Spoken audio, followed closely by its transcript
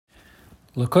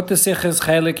Lekutei Sichos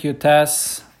Chelek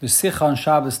Yutes, the Sikha on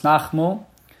Shabbos Nachamu.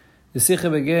 The Sikha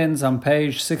begins on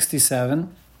page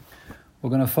 67. We're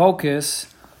going to focus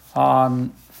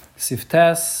on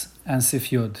Siftes and Sif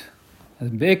Yud.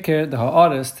 And Be'ikr, the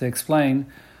Ha'aris, to explain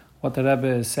what the Rebbe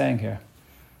is saying here.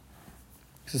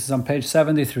 This is on page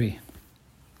 73.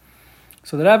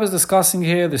 So the Rebbe is discussing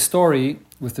here the story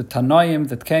with the Tanoim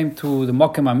that came to the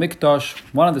Mokem HaMikdash,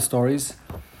 one of the stories,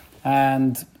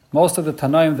 and most of the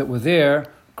Tanoim that were there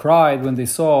cried when they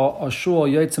saw Ashur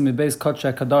Yotzei Mibeis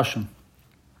Kodesh HaKadoshim.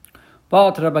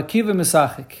 But Rabbi Akiva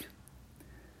Misachik.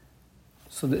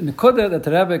 So the Nekuda that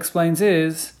the Rebbe explains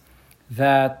is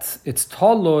that it's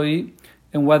toloi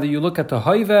in whether you look at the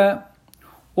Hoive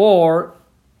or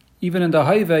even in the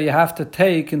Hoive you have to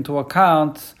take into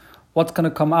account what's going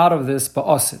to come out of this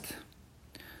ba'asid.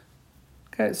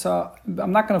 Okay, so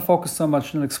I'm not going to focus so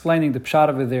much on explaining the pshat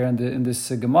over there in this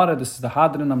Gemara. This is the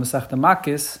Hadron on Masechta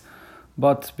Makis,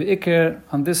 but be'ikr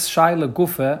on this Shaila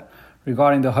Gufe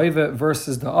regarding the Hoive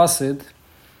versus the Asid,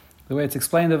 the way it's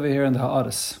explained over here in the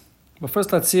Ha'aris. But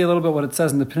first, let's see a little bit what it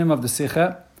says in the Pnim of the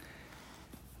Sikha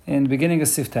in the beginning of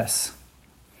Siftes.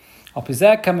 Al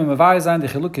Pizek kam mevai sein the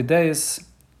Chiluk Deis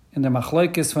in der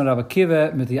Machloikis von Rabbi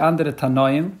Akiva mit die andere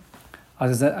Tanoim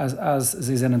as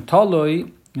sie sind Toloi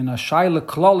in a Shaila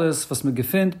Klolis, was man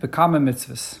gefindt, bekam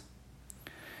Mitzvahs.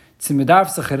 Sie darf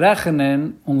sich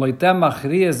rechnen und Leute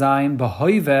machrie sein,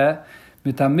 behoive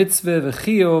mit a Mitzvah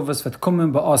v'chio, was wird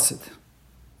kommen be'asid.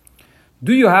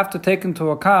 Do you have to take into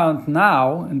account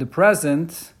now, in the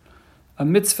present, a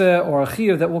mitzvah or a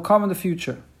chiyuv that will come in the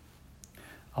future?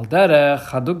 Al derech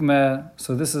hadugme,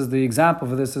 so this is the example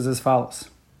for this is as follows.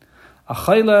 A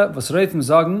chayle, was reifim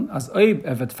sagen, as oib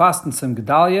wird fasten zum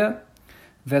Gedalje,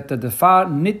 wird der Far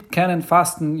nicht kennen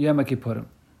fasten Yom Kippurim.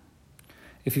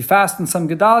 If he fasts in some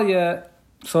Gedalje,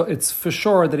 so it's for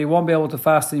sure that he won't be able to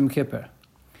fast in Yom Kippur.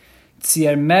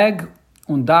 Zier meg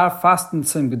und darf fasten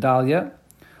zum Gedalje,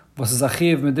 was is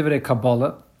achiv mit divrei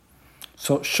Kabbalah.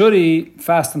 So should he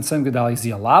fast in some Gedalje? Is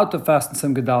he allowed to fast in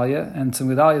some Gedalje? And some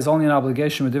Gedalje is only an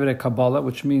obligation with divrei Kabbalah,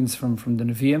 which means from the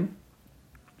Nevi'im.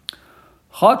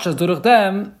 Chotsh durch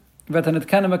dem wird nicht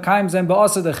kennen mekayim sein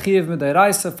be'asad achiv mit der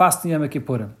Reise fasten Yom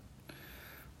Kippurim.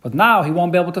 But now he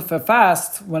won't be able to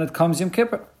fast when it comes Yom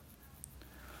Kippur.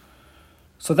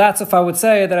 So that's if I would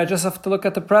say that I just have to look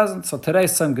at the present. So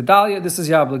today's Tzom Gedalia, this is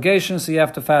your obligation, so you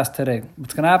have to fast today.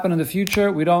 What's going to happen in the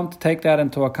future, we don't take that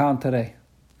into account today.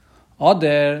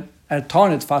 Oder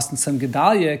tornit fasten Tzom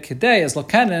Gedalia kedei as lo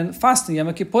kennen fasten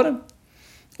Yom Kippurim.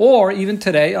 Or even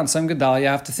today on Tzom Gedalia, you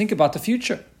have to think about the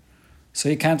future. So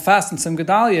he can't fast in Tzom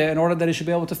Gedalia in order that he should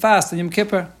be able to fast in Yom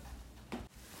Kippur.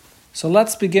 So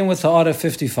let's begin with Ha'ara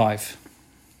 55.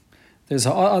 There's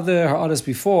other Ha'aras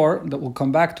before that we'll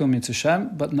come back to him in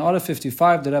Tzishem, but in Ha'ara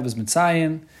 55 the Rebbe is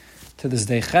Mitzayin to this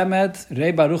Dei Chemed,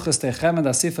 Rei Baruchas Dei Chemed,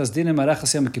 Asifas Dinim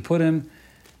Arechas Yom Kippurim,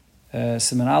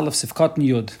 Siman Aleph Sifkot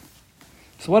Yud.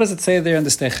 So what does it say there in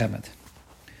this Dei Chemed?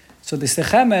 So this Dei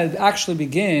Chemed actually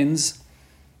begins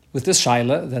with this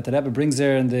Shaila that the Rebbe brings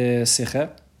there in the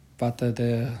Sikha, about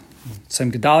the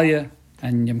Tzom Gedalia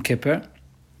and Yom Kippur.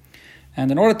 And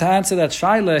in order to answer that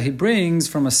Shaila, he brings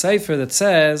from a Sefer that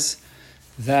says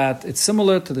that it's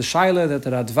similar to the Shaila that the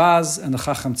Radvaz and the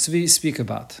Chacham Tzvi speak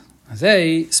about.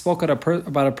 They spoke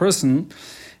about a person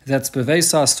that's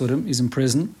Beveisa Asturim, he's in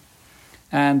prison,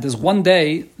 and there's one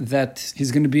day that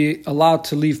he's going to be allowed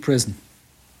to leave prison.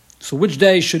 So which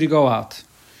day should he go out?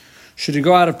 Should he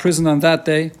go out of prison on that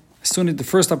day, as soon as the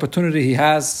first opportunity he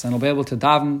has, and he'll be able to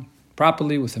daven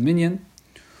properly with a minyan?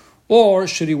 Or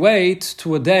should he wait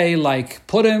to a day like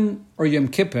Purim or Yom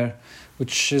Kippur,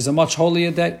 which is a much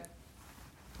holier day?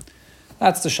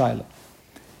 That's the Shaila.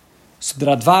 So the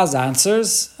Radvaz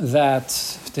answers that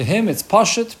to him it's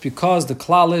Pashut because the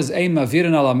klal is Ein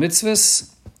Mavirin ala mitzvahs.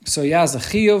 So he has a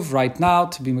chiyuv right now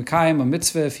to be Mekayim a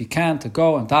mitzvah if he can to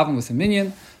go and daven with a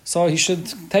minyan. So he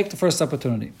should take the first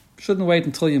opportunity. Shouldn't wait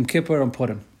until Yom Kippur and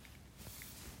Purim.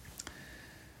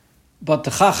 But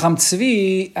the Chacham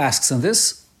Tzvi asks on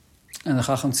this. And the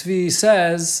Chacham Tzvi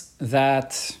says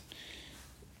that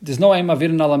there's no Ein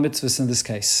Mavirin ala mitzvahs in this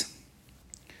case.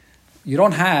 You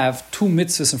don't have two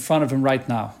mitzvahs in front of him right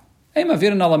now. Ein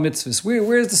Mavirin ala mitzvahs.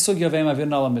 Where's the sugya of Ein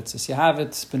Mavirin ala mitzvahs? You have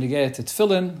it, Benegei to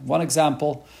Tefillin, one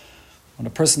example, when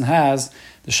a person has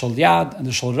the Shal Yad and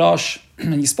the Shal Rosh,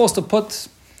 and you're supposed to put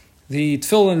the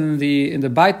Tefillin in the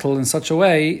baitel in such a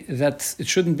way that it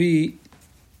shouldn't be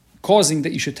causing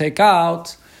that you should take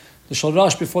out the Shal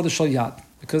Rosh before the Shal Yad.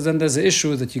 Because then there's an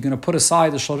issue that you're going to put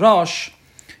aside the Shal Rosh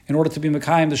in order to be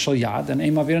Mekayim the Shal Yad and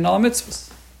Ein Mavirin ala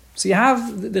mitzvahs. So you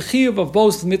have the chiyuv of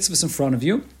both mitzvahs in front of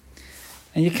you,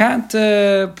 and you can't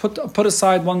put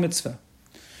aside one mitzvah.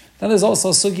 Then there's also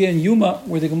Sugya in Yuma,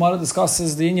 where the Gemara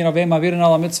discusses the Inyan of Eim Avirin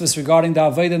ala Mitzvahs regarding the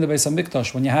Aveda in the Beis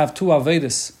HaMikdash. When you have two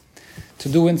Avedas to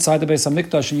do inside the Beis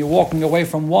HaMikdash and you're walking away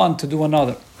from one to do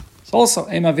another. It's also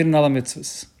Eim Avirin ala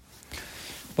Mitzvahs.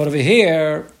 But over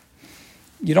here,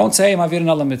 you don't say Eim Avirin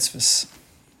ala Mitzvahs.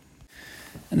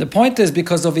 And the point is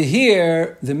because over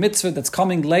here, the mitzvah that's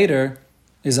coming later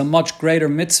is a much greater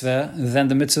mitzvah than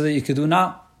the mitzvah that you could do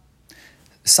now.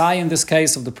 Say in this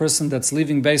case of the person that's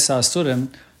leaving Beis HaSurim,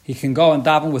 he can go and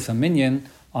daven with a minyan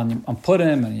on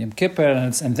Purim and Yom Kippur,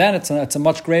 and then it's a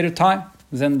much greater time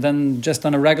than just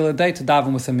on a regular day to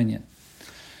daven with a minyan.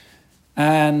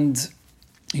 And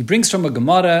he brings from a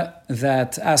Gemara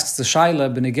that asks the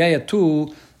Shaila B'Negeya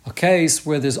to a case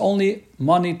where there's only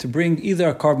money to bring either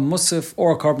a carbon musaf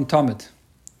or a carbon tamid.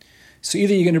 So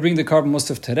either you're going to bring the carbon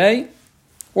musaf today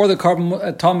or the carbon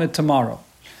tamid tomorrow.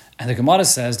 And the Gemara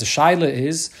says, the Shaila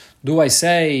is, do I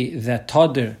say that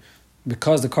Todir,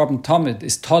 because the carbon tamid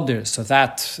is Todir, so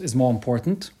that is more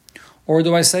important? Or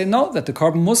do I say, no, that the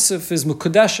carbon musaf is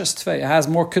Mukudeshes Tvei, it has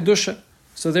more Kedusha,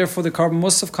 so therefore the carbon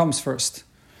musaf comes first.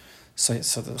 So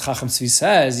the Chacham Tzvi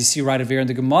says, you see right over here in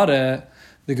the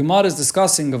Gemara is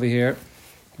discussing over here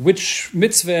which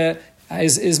mitzvah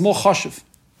is more chashuv.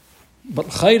 But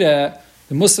Chayre,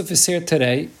 the musaf is here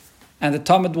today, and the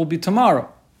tamid will be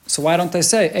tomorrow. So why don't I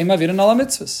say, Eim Avirin ala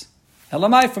Mitzvahs?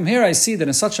 Elamai, from here I see that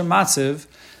in such a matziv,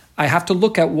 I have to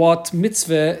look at what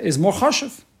mitzvah is more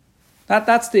chashuv.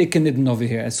 That's the ikinidin over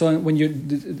here. And so when you're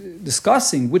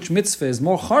discussing which mitzvah is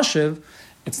more chashuv,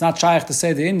 it's not shaykh to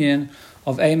say the Indian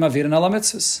of Eim Avirin ala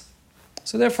Mitzvahs.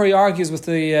 So therefore he argues with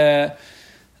the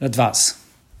Radvaz.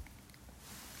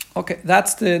 Okay,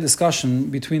 that's the discussion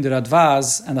between the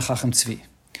Radvaz and the Chacham Tzvi.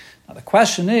 Now the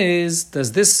question is,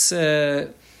 does this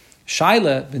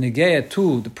Shaila B'Negeya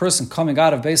to the person coming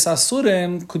out of Beis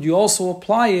HaSurim, could you also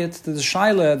apply it to the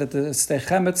Shaila that the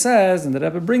Steichemet says and the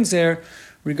Rebbe brings here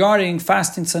regarding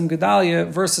fasting Tzem Gedalia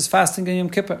versus fasting in Yom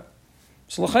Kippur?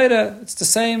 So l'chayre, it's the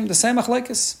same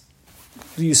achlekes.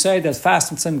 Do you say that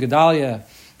fasting Tzem Gedalia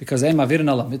because Eim Avirin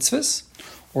ala Mitzvahs?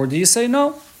 Or do you say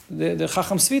no? The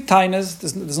Chacham Tzvi tainas,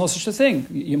 there's no such a thing.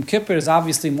 Yom Kippur is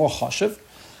obviously more chashiv,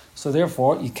 so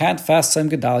therefore you can't fast Tzem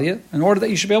Gedalia in order that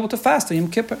you should be able to fast on Yom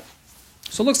Kippur.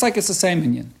 So it looks like it's the same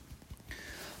inyan.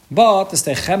 But the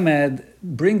Steichemed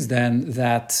brings then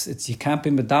that you can't be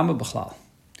medama b'chlal,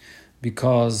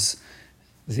 because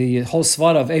the whole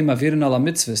svara of Eim Avirin ala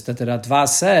Mitzvahs that the Radvaz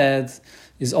said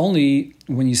is only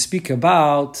when you speak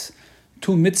about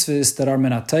two mitzvahs that are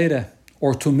min ha-Torah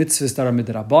or two mitzvahs that are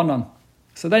midrabanan.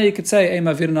 So then you could say Eim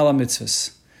Avirin ala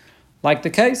Mitzvahs, like the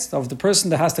case of the person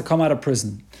that has to come out of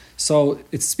prison. So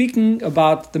it's speaking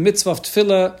about the mitzvah of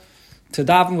tefillah to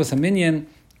daven with a minyan,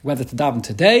 whether to daven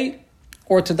today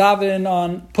or to daven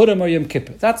on Purim or Yom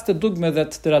Kippur. That's the dugma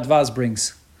that the Radvaz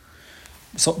brings.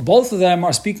 So both of them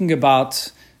are speaking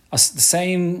about the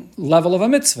same level of a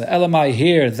mitzvah. Elamai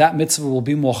here, that mitzvah will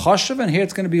be more chashuv, and here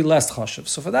it's going to be less chashuv.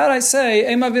 So for that I say,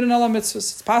 Eim Avirin ala Mitzvahs.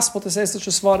 It's possible to say such a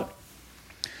svara.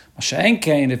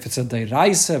 Masha'enkein, if it's a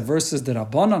deiraisa versus the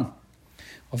Rabbanon,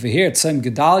 over here it's Tzem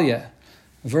Gedalia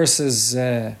versus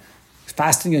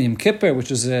fasting on Yom Kippur,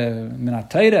 which is min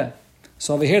ha-Torah.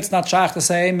 So over here it's not shaykh to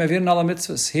say Eim Avirin ala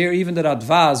Mitzvahs. Here even the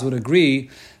Radvaz would agree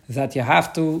that you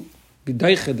have to be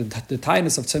doiche the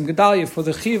tightness of Tzem Gedalia for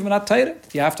the chiv min ha-Torah.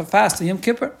 You have to fast on Yom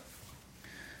Kippur.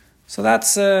 So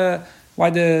that's why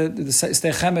the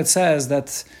Steichemet says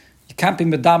that you can't be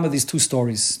medama these two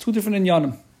stories. Two different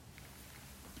inyanim.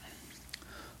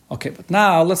 Okay, but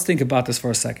now let's think about this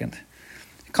for a second.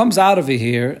 It comes out over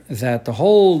here that the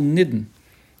whole nidden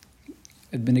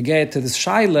B'Negeya to this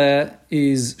shaila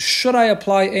is, should I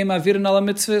apply Eim Avirin ala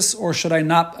Mitzvahs or should I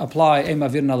not apply Eim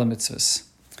Avirin ala Mitzvahs?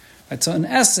 Right, so in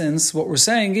essence, what we're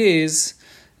saying is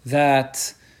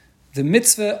that the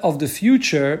mitzvah of the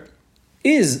future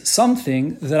is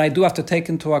something that I do have to take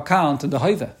into account in the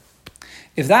hoiva.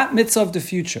 If that mitzvah of the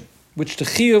future, which the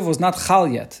chiyuv was not chal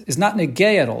yet, is not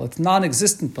negay at all, it's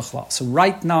non-existent b'chlal. So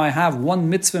right now I have one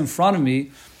mitzvah in front of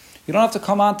me, you don't have to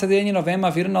come on to the inyan of Eim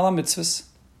Avirin ala Mitzvahs.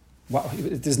 Well,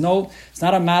 it's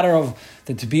not a matter of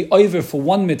that to be over for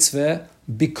one mitzvah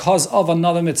because of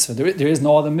another mitzvah. There is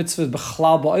no other mitzvah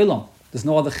b'chlal ba'olam. There's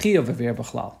no other chiyuv over here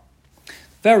b'chlal.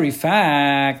 Very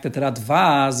fact that the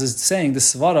Radvaz is saying the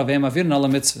svara of Eim Avirin ala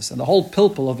Mitzvahs, and the whole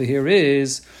pilpul over here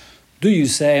is, do you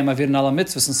say Eim Avirin ala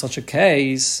Mitzvahs in such a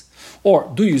case?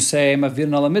 Or do you say Eim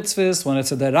Avirin ala Mitzvahs when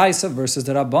it's a deraisa versus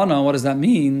the Rabbana? What does that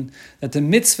mean? That the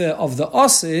mitzvah of the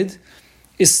Osid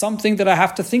is something that I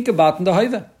have to think about in the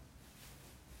Hoiva.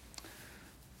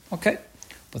 Okay.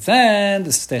 But then the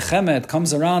Steichemet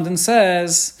comes around and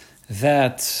says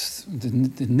that the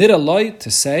nidaloi to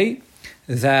say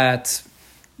that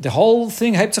the whole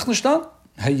thing hebt sich nicht an.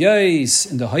 Hayais,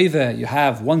 in the Hoive, you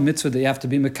have one mitzvah that you have to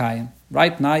be Mekayim.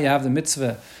 Right now you have the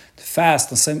mitzvah to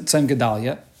fast on Tzem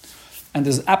Gedalia, and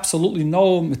there's absolutely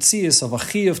no mitzias of a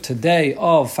chiyuv today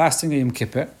of fasting Yom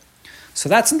Kippur. So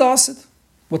that's in the Asid.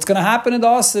 What's going to happen in the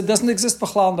Asid doesn't exist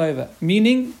b'chlal in the Hoive.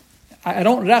 Meaning, I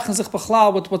don't reckon sich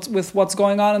b'chlal with what's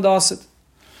going on in the Asid.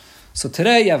 So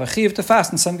today you have a chiyuv to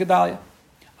fast on Tzem Gedalia.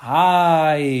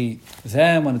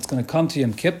 Then when it's going to come to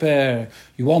Yom Kippur,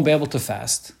 you won't be able to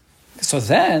fast. So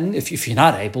then, if you're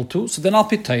not able to, so then Al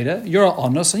Pitaira, you're an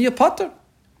honest and you're potter.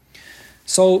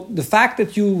 So the fact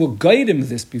that you will guide him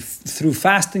this through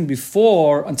fasting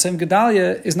before on Tzem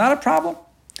Gedalia is not a problem.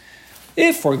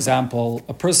 If, for example,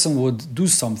 a person would do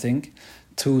something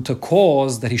to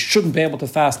cause that he shouldn't be able to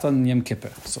fast on Yom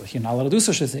Kippur, so you're not allowed to do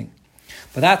such a thing.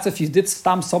 But that's if you did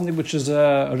stam something which is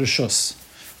a rishus.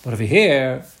 But over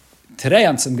here, today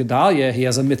on Tzem Gedalia, he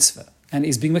has a mitzvah. And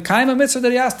he's being mekayim a mitzvah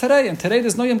that he has today. And today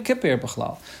there's no Yom Kippur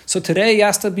b'chlal. So today he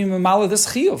has to be memala this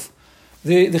chiyuv.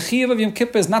 The chiyuv of Yom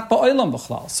Kippur is not ba'olam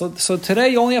b'chlal. So today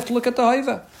you only have to look at the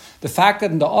hoiva. The fact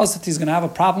that in the Oz he's going to have a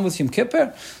problem with Yom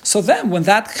Kippur. So then when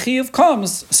that chiyuv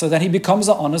comes, so then he becomes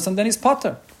a honest and then he's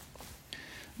potter.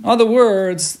 In other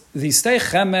words, the stei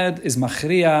chemed is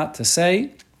machriya to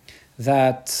say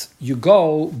that you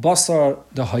go basar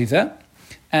the hoiva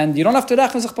and you don't have to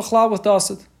rechnen sich b'chlal with the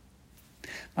Osid.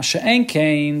 Masha'en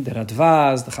came, the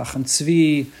Radvaz, the Chacham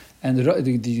Tzvi, and the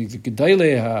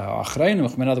Gedayle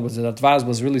Achreinim, in other words, the Radvaz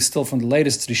was really still from the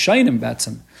latest Rishayim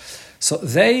Be'etzem. So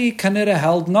they kanira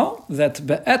held no, that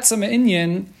Be'etzem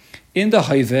Inyan, in the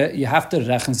Hoive, you have to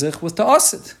rechen sich with the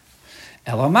Osid.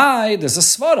 Elamai, there's a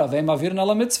svara, Ve'em Avirin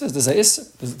ala mitzvahs, there's a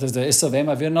issa Ve'em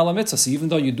Avirin ala mitzvahs. So even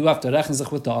though you do have to rechen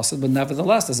sich with the Osid, but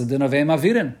nevertheless, there's a din of Ve'em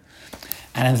Avirin.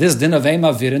 And in this din of Ve'em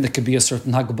Avirin, there could be a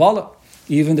certain Hagbala.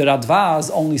 Even the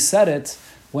Radvaz only said it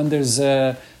when there's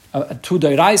a two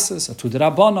deiraises, a two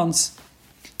derabbanans.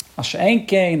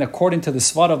 Ash'enkein, according to the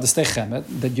svara of the Steichemet,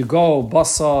 that you go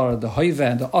basar, the hoive,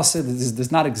 and the asid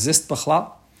does not exist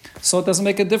b'chlal. So it doesn't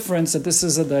make a difference that this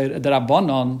is a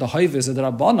derabbanan, the hoive is a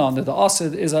derabbanan, that the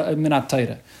asid is a minat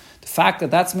Torah. The fact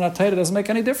that that's minat Torah doesn't make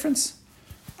any difference.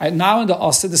 Now in the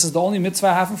asid, this is the only mitzvah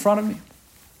I have in front of me.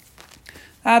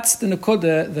 That's the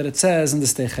nekudah that it says in the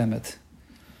Steichemet.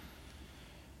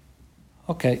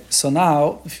 Okay, so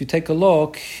now, if you take a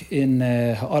look in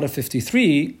Ha'ara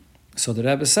 53, so the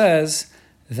Rebbe says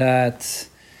that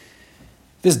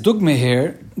this dogma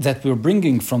here that we're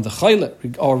bringing from the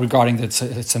Chelek, or regarding the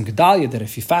Tzem Gedalia, that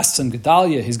if he fasts Tzem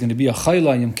Gedalia, he's going to be a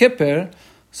Chayla in Yom Kippur,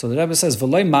 so the Rebbe says,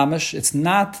 V'loi mamash, it's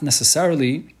not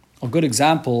necessarily a good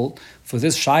example for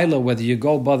this Shaila, whether you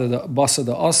go basa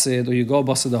the Osid or you go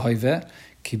basa the Hoive,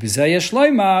 ki b'zeh yesh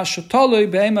loima, shetoloi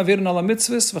be'em avirin ala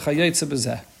mitzvahs v'chayotze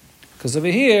b'zeh. Because over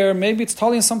here, maybe it's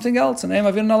telling something else, and aim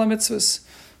avirin ala mitzvahs.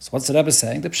 So what's the Rebbe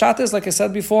saying? The pshat is, like I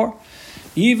said before,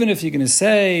 even if you're going to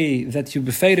say that you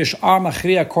beferish ar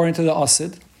machriya according to the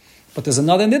Asid, but there's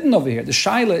another nidden over here. The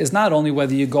shaila is not only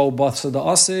whether you go basa the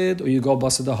Asid or you go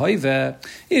basa the Hoive.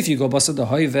 If you go basa the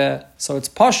Hoive, so it's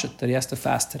pashut that he has to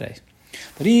fast today.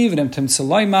 But even in Timtze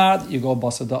Loimad, you go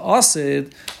basa the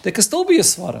Asid, there can still be a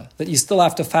svara that you still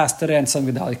have to fast today and Tzem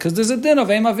Gedalia, because there's a din of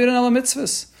aim avirin ala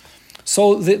mitzvahs.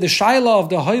 So the shaila of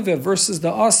the Hoive versus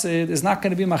the Asid is not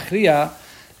going to be machriya,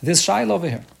 this shaila over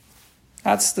here.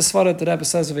 That's the svara that the Rebbe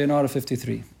says over in Order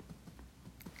 53.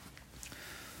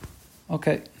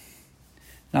 Okay.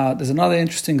 Now, there's another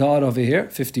interesting order over here,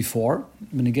 54. I'm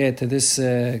going to get to this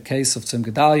case of Tzem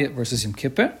Gedalia versus Yom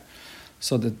Kippur.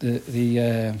 So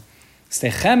the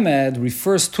Steichemed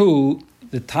refers to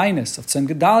the tainus of Tzem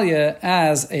Gedalia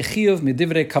as a chiyuv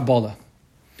midivrei Kabbalah.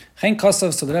 Chen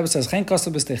kasav, so the Rebbe says, Chen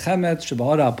kasav b'Steichemed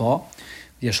sheba'ara haba,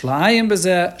 yesh la'ayim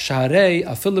b'zeh shaharei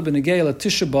afilu b'negei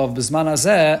l'tisha b'av b'zman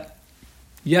hazeh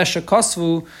yesh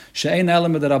kasvu she'ein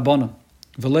elam b'derabbanan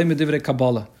v'loi midivrei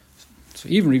Kabbalah. So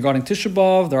even regarding Tisha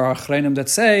B'Av, there are achreinim that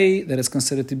say that it's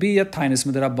considered to be a tainus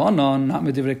midrabanan, not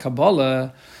midivrei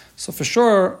Kabbalah. So for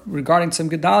sure, regarding Tzem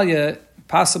Gedalia,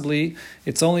 possibly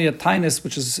it's only a tainus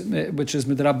which is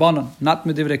midrabanan, not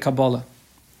midivrei Kabbalah.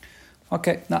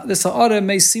 Okay, now this ha'ara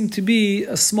may seem to be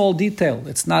a small detail.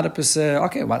 It's not a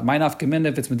okay, well, might not come in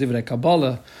if it's midivrei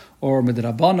Kabbalah or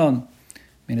midrabanan. I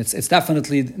mean, it's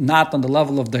definitely not on the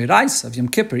level of the Hirais of Yom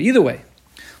Kippur, either way.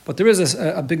 But there is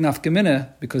a big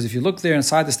nafkamina, because if you look there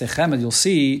inside the Steichemed, you'll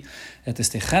see that the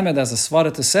Steichemed has a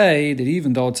svara to say that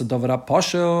even though it's a Dovra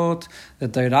Pashut,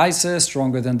 that the Hirais is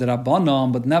stronger than the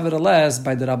Rabbanon, but nevertheless,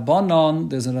 by the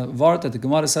Rabbanon, there's a word that the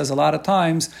Gemara says a lot of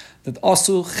times, that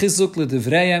Asu Chizuk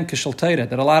L'Divreyem Kishal Teireh,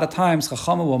 that a lot of times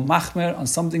Chachama will machmer on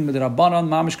something with the Rabbanon,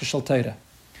 Mamish Kishal Teireh.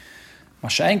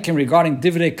 Masha'enkim regarding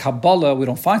Divrei Kabbalah, we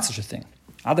don't find such a thing.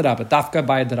 Adarabah, dafka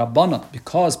by the Rabbanon,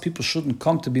 because people shouldn't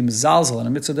come to be mezalzel in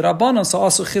the midst of the Rabbanon, so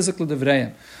also chizik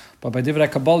l'divreim. But by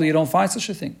Divrei Kabbalah, you don't find such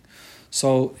a thing.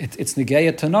 So it's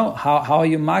negeya to know, how are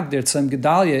you magdir Tzem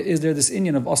Gedalia? Is there this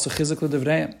inyan of also chizik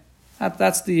l'divreim?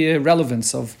 That's the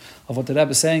relevance of what the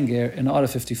Rebbe is saying here in Order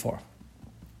 54.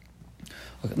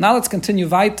 Okay, now let's continue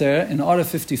weiter in Order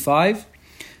 55.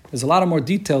 There's a lot of more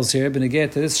details here, b'negeya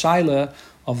to this shaila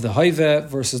of the hoive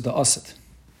versus the asid.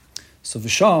 So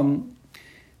Visham,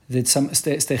 the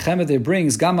Steichemet there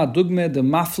brings Gama Dugme the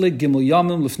Maflik Gimel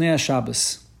Yomim Lufnei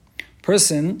Shabbos.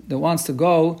 Person that wants to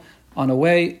go on a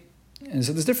way, and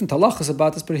so there's different halachas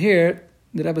about this, but here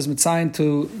the Rebbe is mitzayin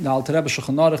to the Alter Rebbe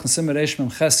Shulchan Aruch and Siman Reish Mem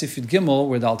Ches Sifid Gimel,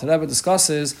 where the Alter Rebbe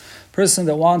discusses person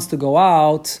that wants to go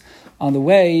out on the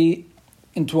way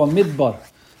into a midbar,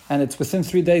 and it's within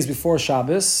 3 days before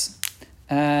Shabbos,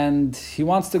 and he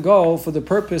wants to go for the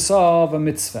purpose of a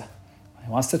mitzvah. He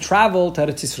wants to travel to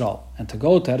Eretz Yisrael. And to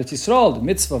go to Eretz Yisrael, the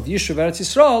mitzvah of Yishuv Eretz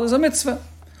Yisrael is a mitzvah.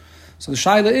 So the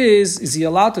shaila is he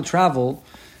allowed to travel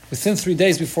within 3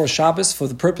 days before Shabbos for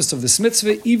the purpose of this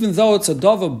mitzvah, even though it's a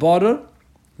dova border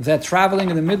that traveling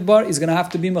in the midbar is going to have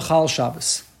to be Mechal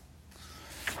Shabbos?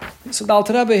 So the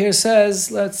Alter Rebbe here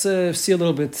says, let's see a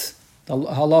little bit the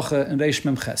halacha in Reish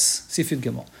Mem Ches, Sifid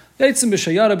Gimel. It's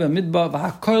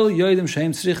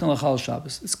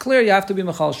clear you have to be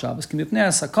Mechal Shabbos.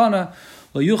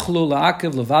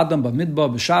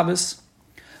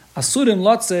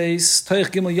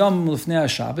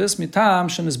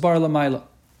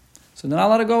 So they're not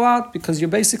allowed to go out because you're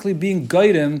basically being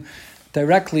guided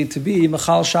directly to be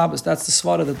Mechal Shabbos. That's the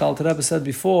svara that the Alter Rebbe said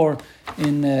before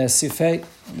in Sifei.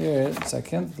 Here, a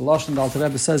second. The lashon the Alter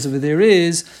Rebbe says over there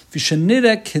is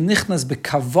Vishenire kenichnas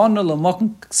bekavana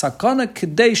lamokn sakana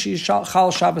kedei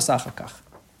sheychal Shabbos achakach.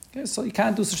 Okay, so you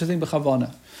can't do such a thing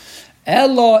bekavana.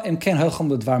 Elo im ken helcham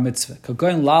ledvar mitzvah.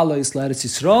 Kagoyin lalo is l'Eretz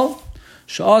Yisrael.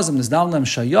 She'azim nizdam lem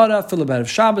shayara filu b'erev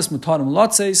Shabbos mutarim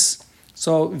lotzeis.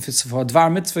 So if it's for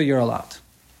dvar mitzvah, you're allowed.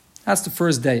 That's the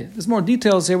first day. There's more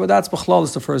details here, but that's b'chlal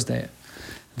is the first day.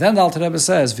 Then the Alter Rebbe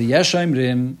says, "V'yesh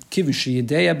oimrim kivin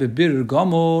sheyideya bebirur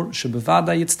gomor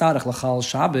shebevada yitztarech lachal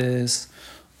Shabbos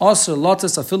aser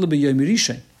lotes afilu b'yom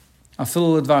rishon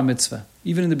afilu ledvar mitzvah."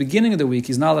 Even in the beginning of the week,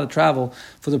 he's not allowed to travel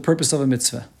for the purpose of a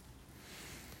mitzvah.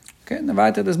 Okay,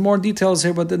 there's more details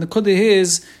here, but the nekuda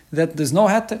is that there's no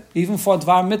heter even for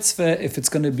dvar mitzvah if it's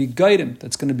going to be gaidim,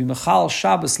 that's going to be mechal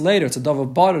Shabbos later. It's a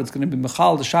davar bar. It's going to be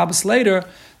mechal the Shabbos later.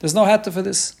 There's no heter for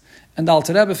this. And the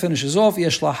Alter Rebbe finishes off,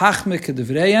 Yesh la hachme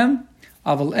kedivreim,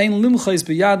 aval ein limchais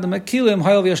biyad mekilim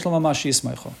hayel yesh la mamash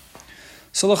yismeicho.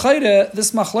 So l'chayre,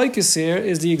 this machlokes here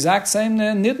is the exact same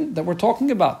nidin that we're talking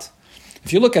about.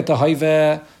 If you look at the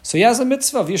Hayve, so he has a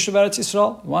mitzvah of Yishuv Eretz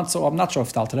Yisrael. I'm not sure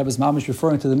if the Alter Rebbe is mamish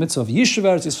referring to the mitzvah of Yishuv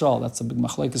Eretz Yisrael. That's a big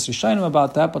machlokes rishonim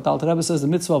about that. But the Alter Rebbe says the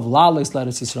mitzvah of La'aleis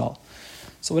L'Eretz Yisrael.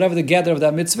 So whatever the gather of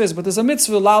that mitzvah is, but there's a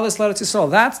mitzvah of La'aleis L'Eretz Yisrael.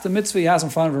 That's the mitzvah he has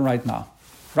in front of him right now.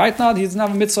 Right now, he doesn't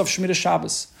have a mitzvah of Shemirah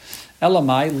Shabbos.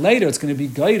 Elamai, later it's going to be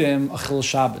Gaidim Achil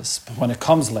Shabbos. But when it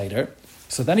comes later,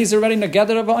 so then he's already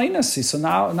Negeder of Ainasi. So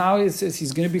now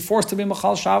he's going to be forced to be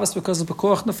Machal Shabbos because of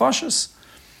Pekuach Nefashos.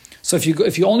 So if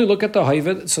you only look at the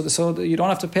Hayvid, so you don't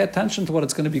have to pay attention to what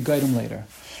it's going to be Gaidim later.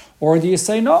 Or do you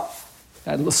say no?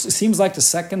 It seems like the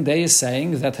second day is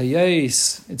saying that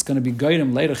it's going to be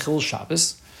Gaidim later Chil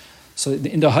Shabbos. So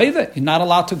in the Hayve, you're not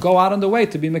allowed to go out on the way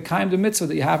to be Mekayim the mitzvah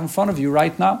that you have in front of you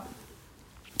right now.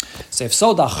 So if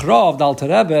so, the Achra of the Alter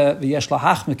Rebbe, v'yesh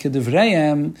lahachme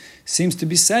kedivreim, seems to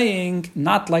be saying,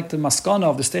 not like the Maskana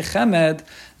of the Steichemet,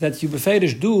 that you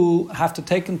beferish do have to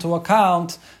take into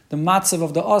account the matzav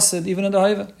of the Osid, even in the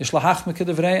Hayve. Yesh lahachme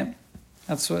kedivreim.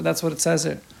 That's what it says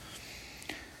here.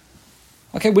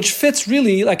 Okay, which fits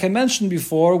really, like I mentioned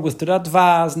before, with the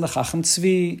Radvaz and the Chacham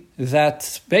Tzvi,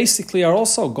 that basically are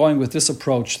also going with this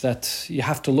approach that you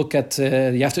have to look at,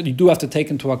 you do have to take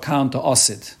into account the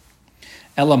Osid.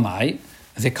 Elamai,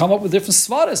 they come up with different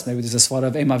svaras. Maybe there's a svara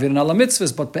of Eimavir and Ala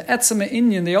Mitzvahs, but Be'etzem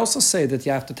Inyan, they also say that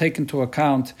you have to take into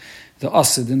account the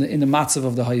Osid in the matzav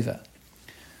of the Hayve.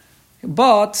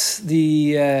 But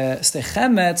the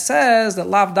Steichemet says that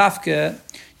Lav Dafke,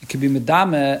 you can be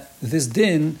medame this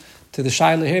din to the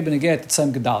Shaila here, Beneget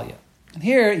Tzem Gedalia. And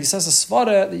here he says a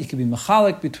svara that you can be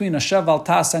mechalik between Ashev al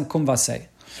Tas and Kum Vasei.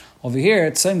 Over here,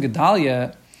 Tzem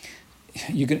Gedalia,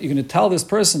 you're going to tell this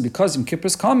person because Yom Kippur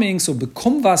is coming, so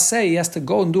Bekum Vasei, he has to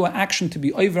go and do an action to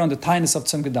be over on the tinus of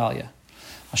Tzem Gedalia.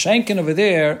 Mashenkin over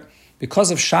there,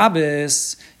 because of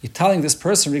Shabbos, you're telling this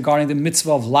person regarding the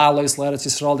mitzvah of La'aleis L'Eretz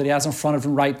Yisrael that he has in front of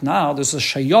him right now. There's a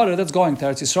shayara that's going to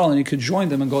Eretz Yisrael, and you could join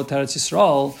them and go to Eretz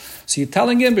Yisrael. So you're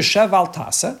telling him B'shev al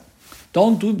Tasa,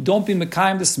 Don't be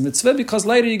mekayim this mitzvah, because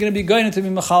later you're going to be going to be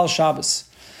mechal Shabbos.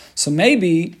 So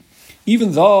maybe,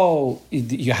 even though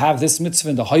you have this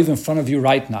mitzvah in the hoiv in front of you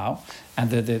right now, and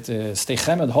the Stei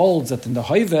Chemed holds that in the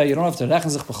hoiv you don't have to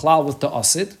rechen sich bechlal with the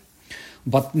asid,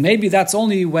 but maybe that's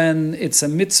only when it's a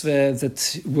mitzvah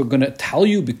that we're going to tell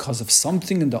you because of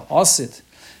something in the asid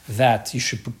that you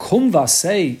should become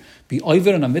vasei, be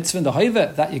over in a mitzvah in the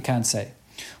hoiv, that you can't say.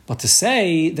 But to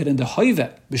say that in the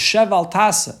hoive, b'shev al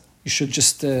tasa, you should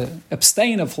just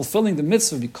abstain of fulfilling the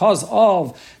mitzvah because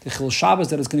of the Chil Shabbos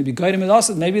that is going to be guided with us,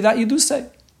 maybe that you do say.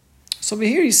 So over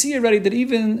here you see already that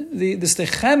even the Stei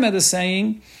Chemed is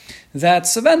saying that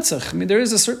seventzach. I mean, there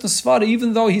is a certain svara,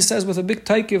 even though he says with a big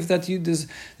taikif that you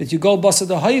go basa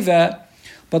the hoive,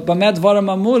 but b'med varam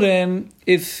amurim,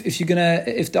 if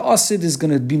the asid is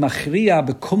going to be machriya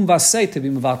bekum vasei to be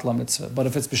mevatla mitzvah, but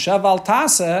if it's b'shev al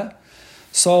tasa,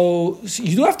 so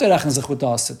you do have to rechen sich with the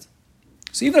asid.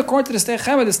 So even according to the Stei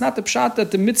Chemed, it's not the pshat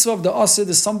that the mitzvah of the asid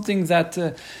is something that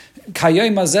kayay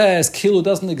mazeh is kilu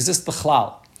doesn't exist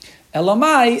b'chlal.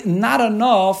 Elamai, not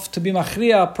enough to be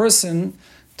machriya a person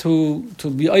to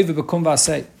be over bekum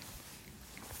vasei.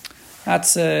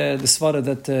 That's the svara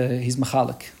that he's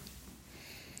machalik.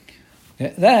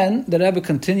 Okay. Then the Rebbe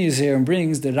continues here and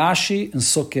brings the Rashi and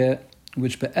Sukkah,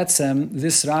 which be'etzem,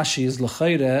 this Rashi is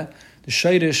l'chayre, the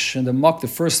Shayrish and the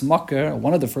first Makar,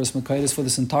 one of the first Makairis for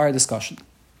this entire discussion.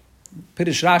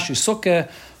 Pirish Rashi, Sukkah,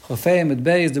 Chofei mit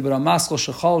Beis, the B'ramaskol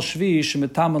Shechol Shvi,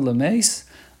 Shemetam Lemeis,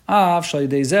 Av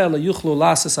Shaydeizel Yuchlu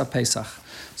Lasis HaPesach.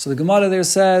 So the Gemara there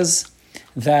says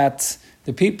that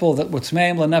the people that were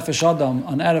Tmeim LaNefesh Adam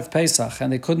on Erev Pesach,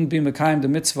 and they couldn't be Mekayim the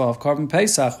mitzvah of Korban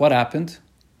Pesach, what happened?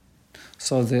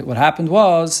 So what happened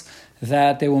was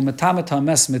that they were metamata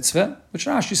mes mitzvah, which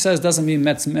Rashi says doesn't mean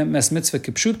mes mitzvah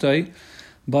kipshutai,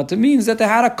 but it means that they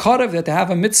had a korev, that they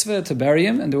have a mitzvah to bury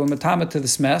him, and they were metamata to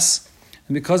this mess.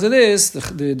 And because of this,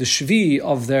 the shvi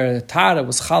of their tara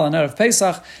was chal on Erev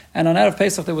Pesach, and on Erev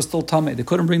Pesach they were still tamei. They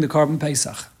couldn't bring the Korban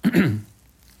Pesach.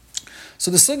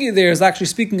 So the sugi there is actually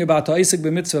speaking about ha'isik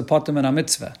b'mitzvah potem and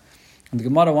a-mitzvah. And the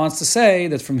Gemara wants to say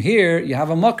that from here you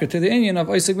have a makar to the inyan of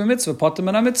ha'isik b'mitzvah potem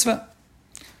and a-mitzvah.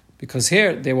 Because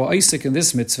here they were Isaac in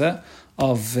this mitzvah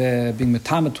of being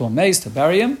metamet to a mace to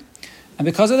bury him, and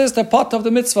because of this they're part of the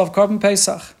mitzvah of Korban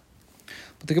Pesach.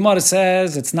 But the Gemara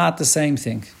says it's not the same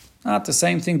thing. Not the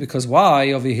same thing, because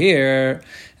why? Over here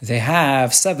they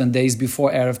have 7 days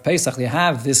before Erev Pesach, they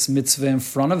have this mitzvah in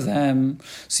front of them.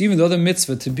 So even though the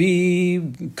mitzvah to be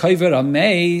kover a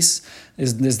mace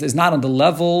is not on the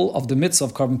level of the mitzvah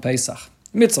of Korban Pesach.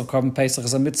 The mitzvah of Korban Pesach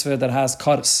is a mitzvah that has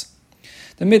koros.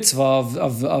 The mitzvah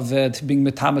of being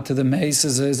metamet to the mace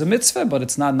is a mitzvah, but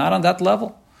it's not on that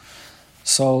level.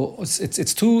 So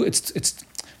it's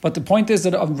but the point is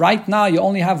that right now you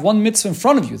only have one mitzvah in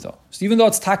front of you, though. So even though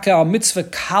it's taka a mitzvah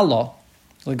kala,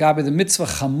 like the mitzvah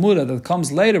chamura that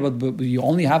comes later, but you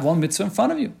only have one mitzvah in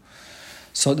front of you.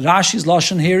 So Rashi's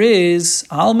lashon here is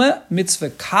alma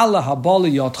mitzvah kala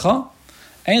habali yotcha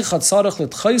ein chatzarich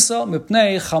litchaysa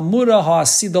mipnei chamura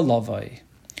ha'asida lavai.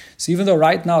 So even though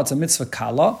right now it's a mitzvah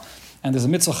kala, and there's a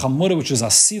mitzvah chamura which is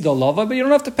asida lava, but you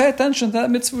don't have to pay attention to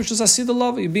that mitzvah which is asida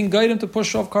lava. You're being guided to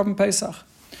push off Korban Pesach.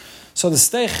 So the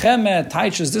Stei Chemed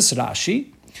teaches this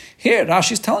Rashi. Here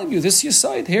Rashi is telling you this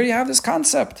Yesod. Here you have this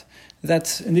concept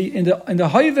that in the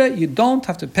hoive you don't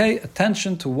have to pay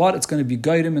attention to what it's going to be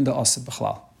guided in the asib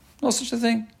b'chlal. No such a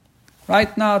thing.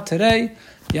 Right now today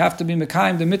you have to be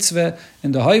mekayim the mitzvah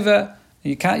in the hoive.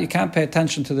 You can't pay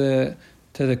attention to the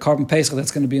Korban Pesach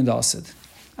that's going to be in the Asid.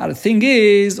 Now the thing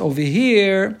is, over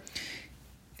here,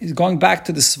 is going back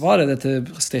to the svara that the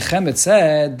Stei Chemed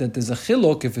said that there's a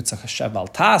chiluk if it's a cheshev al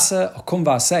tasa or kum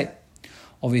v'asei.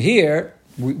 Over here,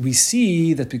 we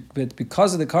see that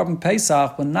because of the Korban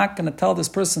Pesach, we're not going to tell this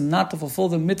person not to fulfill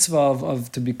the mitzvah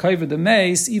of to be kover the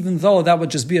mace, even though that would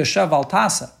just be a shev al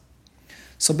tasa.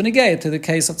 So benegay to the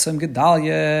case of Tzem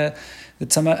Gedalia, the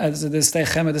Stei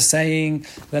Chemed is saying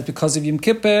that because of Yom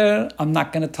Kippur, I'm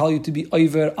not going to tell you to be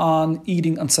over on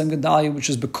eating on Tzem Gedalia, which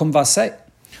is bekum vasei.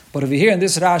 But over here in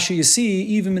this Rashi, you see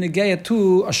even benegay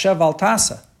to a shev al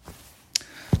tasa.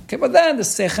 Okay, but then the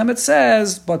Stei Chemed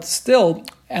says, but still,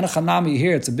 Enochanami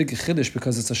here, it's a big chiddush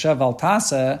because it's a shev al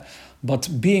tasa, but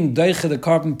being deiche the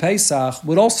Korban Pesach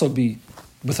would also be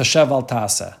with a shev al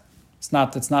tasa. It's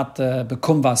not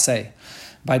bekum vasei.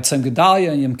 By Tzem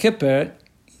Gedalia and Yom Kippur,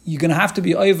 you're going to have to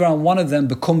be over on one of them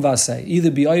bekum vasei. Either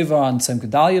be over on Tzem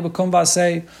Gedalia bekum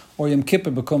vasei or Yom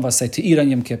Kippur bekum vasei, to eat on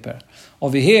Yom Kippur.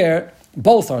 Over here,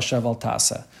 both are shev al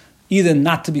tasa. Either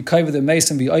not to be kover the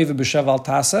mace and be over b'shev al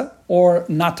tasa, or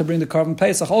not to bring the Korban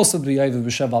Pesach also to be over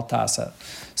b'shev al tasa.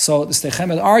 So the Stei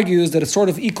Chemed argues that it sort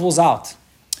of equals out.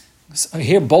 So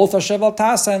here both are Sheval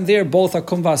Tasa and there both are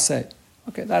Kumvase.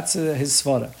 Okay, that's his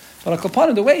svara. But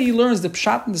Akapan, the way he learns the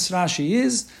pshat in this Rashi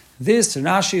is, this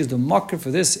Rashi is the mocker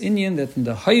for this Inyan, that in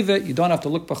the Haiva you don't have to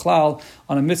look b'chlal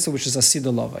on a mitzvah which is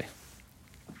Asida Lavai.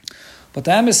 But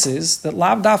the emes is that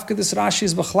Lav Dafka this Rashi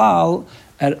is b'chlal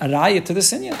a raya to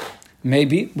this Inyan.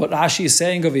 Maybe what Rashi is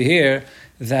saying over here,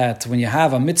 that when you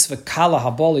have a mitzvah kala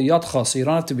habala yotcha, so you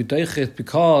don't have to be doichet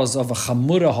because of a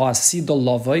chamura ha'asida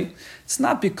lavai. It's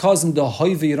not because in the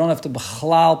hoiva you don't have to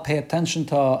b'chlal pay attention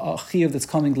to a chiyuv that's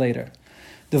coming later.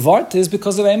 The vart is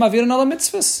because of eim avir and other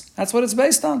mitzvahs. That's what it's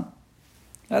based on.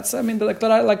 That's, I mean, like the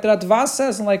Radvaz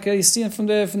says, and like you see from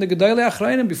the Gedolei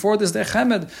Achreinim before this day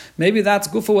Chemed, maybe that's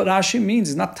good for what Rashi means.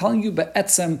 He's not telling you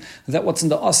be'etzem that what's in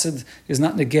the asid is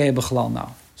not negei b'chlal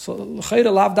now. So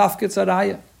l'chayra lav dafka it's a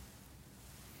raya.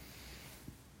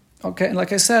 Okay, and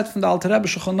like I said, from the Alter Rebbe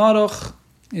Shulchan Aruch,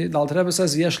 the Alter Rebbe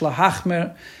says yesh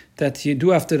lahachmer, that you do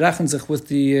have to rechen sich with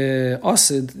the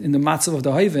asid in the matzav of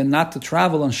the hoive, not to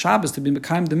travel on Shabbos to be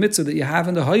mekayim the mitzvah that you have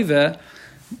in the hoive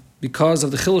because of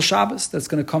the chil Shabbos that's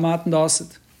going to come out in the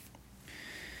asid.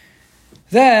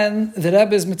 Then the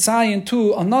Rebbe is mitzayin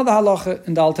to another halacha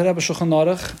in the Alter Rebbe Shulchan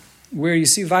Aruch, where you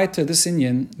see weiter this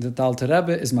inyan that the Alter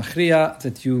Rebbe is machriya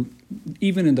that you,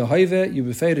 even in the hoive, you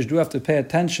beferish do have to pay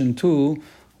attention to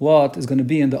what is going to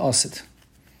be in the asid.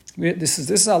 This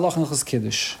is halacha nechas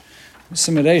kiddush.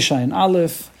 Simereisha in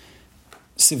Aleph,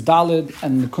 Siv Dalid,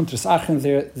 and the Kuntras Achen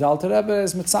there. The Alter Rebbe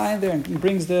is mitzayin there and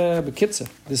brings the bekitzer,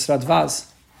 this Radvaz.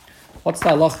 What's the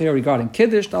halacha here regarding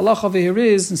Kiddush? The halacha over here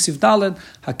is, in Siv Dalid,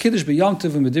 HaKiddush b'Yom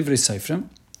and b'divrei Seifrim.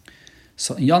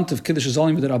 So in Yom Tov, Kiddush is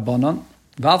only with the Rabbanon.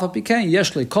 V'alfa pikein,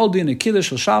 yesh le kol din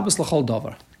Kiddush l'Shabbos l'chol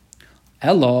davar.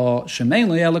 Elo, shemein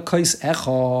lo yele kois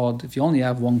echad. If you only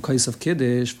have one kois of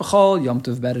Kiddush, v'chol Yom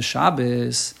Tov beres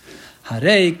Shabbos.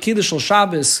 Harei, Kiddush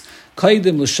l'Shabbos,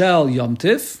 koidim l'shel Yom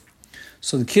Tov.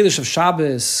 So the Kiddush of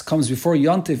Shabbos comes before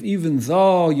Yom Tov, even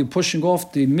though you're pushing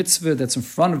off the mitzvah that's in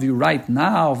front of you right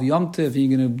now of Yom Tov,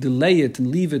 you're going to delay it and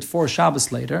leave it for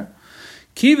Shabbos later.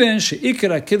 Kiven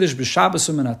she'ikra Kiddush b'Shabbos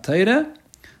u'men ha'Torah,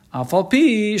 afal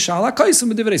pi sha'alakais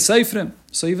u'medivrei seifrim.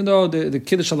 So even though the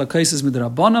Kiddush alakais is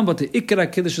midrabanan, but the ikra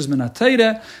Kiddush is min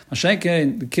ha'Torah,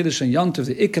 mashenke the Kiddush and Yom Tov,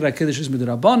 the ikra Kiddush is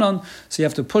midrabanan, so you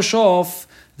have to push off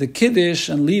the Kiddush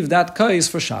and leave that kais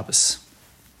for Shabbos.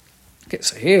 Okay,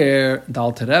 so here the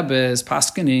Alter Rebbe is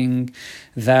paskening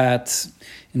that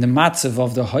in the matzav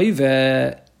of the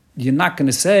hoive, you're not going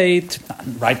to say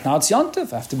right now it's Yom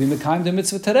Tov, I have to be mekayim the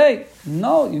mitzvah today.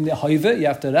 No, in the hoive you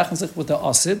have to rechen sich with the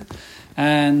asid,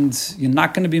 and you're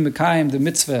not going to be mekayim the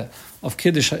mitzvah of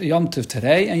Kiddush Yom Tov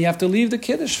today, and you have to leave the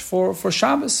Kiddush for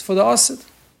Shabbos, for the asid.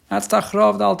 That's the achra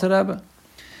of the Alter Rebbe.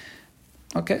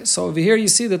 Okay, so over here you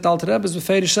see that the Alter Rebbe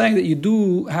is saying that you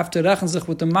do have to rechen sich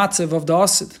with the matzav of the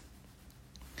asid.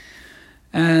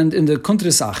 And in the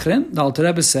Kuntris Achrim, the Alter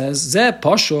Rebbe says, Ze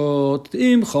Poshot,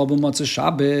 Im Chobu Motzah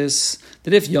Shabbos,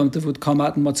 that if Yom Tov would come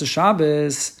out in Motzah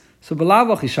Shabbos, so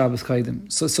Belavach is Shabbos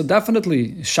Kaidim. So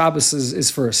definitely Shabbos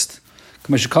is first.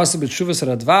 So the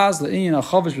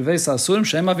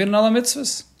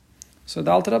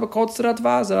Alter Rebbe quotes the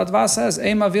Radvaz. The Radvaz says,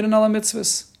 Eim Avirin ala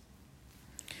mitzvahs.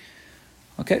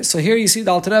 Okay, so here you see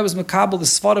the Alter Rebbe is makabel the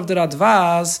svar of the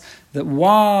Radvaz, that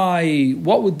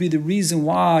what would be the reason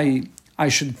why I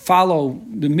should follow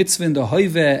the mitzvah in the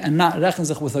hoive and not rechen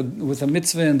sich with a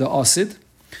mitzvah in the asid,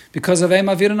 because of eim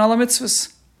avirin ala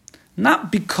mitzvahs.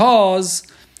 Not because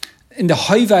in the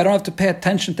hoive I don't have to pay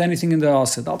attention to anything in the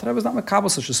asid. The Alter Rebbe is not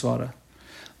makabel such a svara.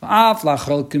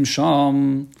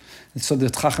 So the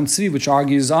Chacham Tzvi, which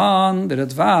argues on the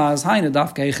Radvaz, haine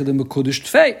daf keiche de mekudish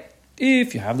tfei.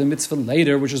 If you have the mitzvah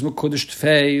later, which is Mekudish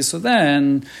Tfei, so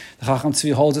then the Chacham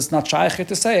Tzvi holds it's not shaykh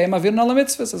to say, Eim Avirin ala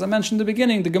mitzvahs. As I mentioned in the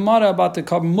beginning, the Gemara about the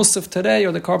carbon Musaf today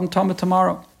or the carbon Tameh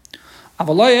tomorrow.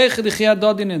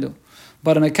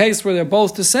 But in a case where they're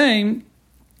both the same,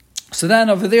 so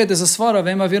then over there there's a svara of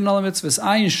Eim Avirin ala mitzvahs.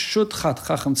 Ayin Shut Chat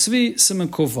Chacham Tzvi Simen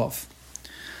Kuvav.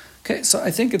 Okay, so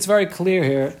I think it's very clear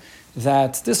here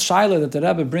that this shaila that the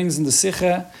Rebbe brings in the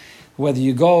Sicha, whether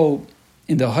you go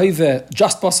in the hoive,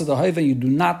 just past the hoive, you do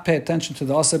not pay attention to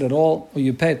the asid at all, or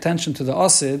you pay attention to the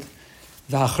asid,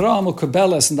 the hachram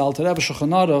u'kabelas and the Alter Rebbe Shulchan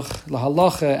Aruch, the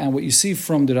halacha, and what you see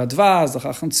from the Radvaz, the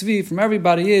Chacham Tzvi, from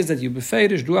everybody is that you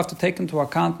beferish do have to take into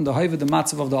account in the hoive the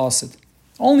matzav of the asid.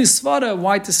 Only svara,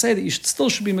 why to say that you still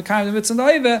should be mekayim the mitzvah in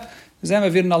the hoive, is em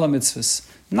avirin ala mitzvahs.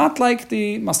 Not like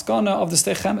the maskana of the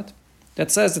Stei Chemet,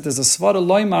 that says that there's a svara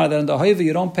loymar that in the hoive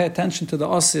you don't pay attention to the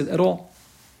asid at all.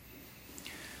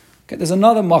 Okay, there's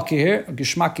another mocky here, a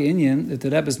Gishmaki Inyan, that the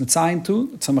Rebbe is mitzayin to,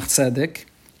 Tzemach Tzedek,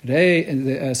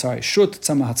 Shut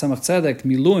Tzemach Tzedek,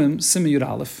 Miluim, Simen Yud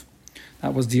Aleph.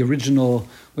 That was the original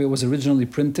way it was originally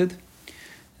printed.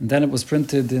 And then it was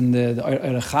printed in the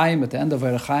Orach Chaim, at the end of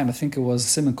Orach Chaim. I think it was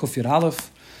Siman Kufir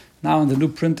Aleph. Now in the new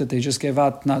print that they just gave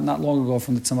out not long ago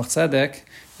from the Tzemach Tzedek,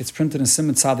 it's printed in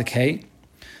Siman Tzadik Hey.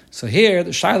 So here,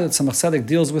 the Shaila that Tzemach Tzedek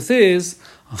deals with is,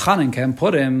 on Chanukah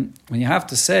Purim, when you have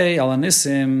to say Al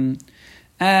Anisim,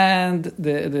 and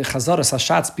the Chazaras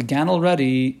Hashatz began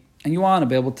already, and you want to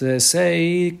be able to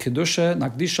say Kedusha,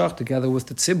 Nakdishach, together with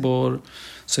the Tzibur.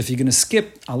 So if you're going to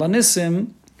skip Al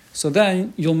Anisim, so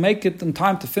then you'll make it in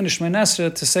time to finish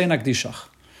Menesra to say Nakdishach.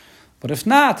 But if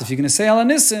not, if you're going to say Al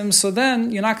Anisim, so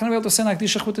then you're not going to be able to say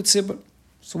Nakdishach with the Tzibur.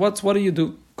 So what do you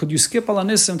do? Could you skip Al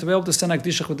Anisim to be able to say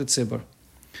Nakdishach with the Tzibur?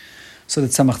 So the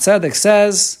Tzemach Tzedek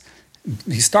says,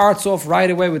 he starts off right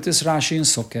away with this Rashi in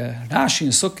Sukkah. Rashi in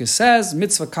Sukkah says,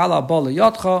 Mitzvah kala abol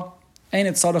yotcha, ein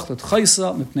et tzarech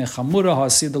l'tchaysa, mipnei chamura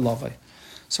ha'asid l'lavai.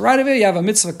 So right away you have a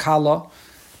Mitzvah kala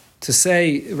to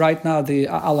say right now the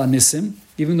Al Anisim,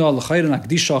 even though l'chayr and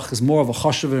Akdishach is more of a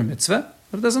choshever mitzvah,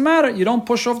 but it doesn't matter. You don't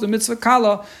push off the Mitzvah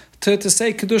kala to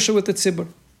say Kedusha with the Tzibur.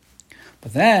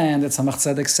 But then the Tzemach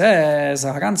Tzedek says,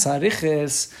 Ikar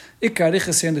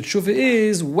Arichis here in the Tshuva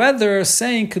is whether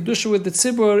saying Kedusha with the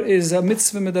Tzibur is a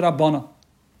mitzvah midrabana,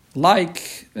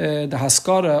 like the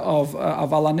Haskara of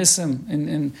Al Anisim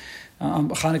in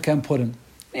Chanukah and Purim.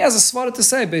 He has a svara to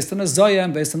say, based on a Zoya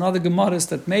and based on other Gemaras,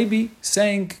 that maybe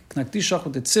saying Knakdishach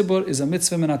with the Tzibur is a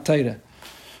mitzvah min ha-Torah.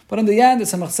 But in the end, the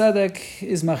Tzemach Tzedek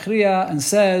is machriya and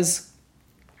says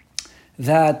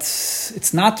that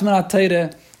it's not min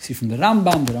ha-Torah. See, from the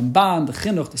Rambam, the Ramban, the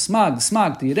Chinuch, the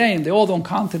Smag, the Yireim, they all don't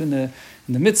count it in the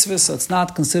mitzvah, so it's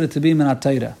not considered to be min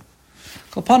ha-Torah.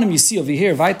 Kolpanim, you see over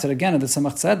here, weiter again at the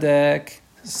Tzemach Tzedek,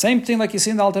 same thing like you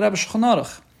see in the Alter Rebbe Shulchan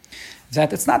Aruch,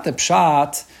 that it's not the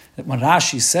pshat that when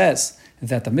Rashi says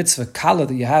that the mitzvah kala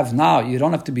that you have now, you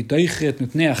don't have to be doichet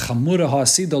mipnei chamura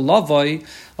ha'asida lavoi,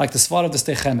 like the svar of the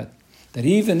Stei Chemet. That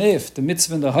even if the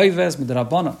mitzvah in the hoive is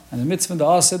midrabana and the mitzvah in the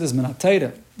asid is min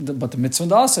ha-Torah, but the mitzvah in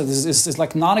the asid is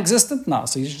like non-existent now,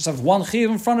 so you just have one chiv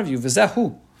in front of you,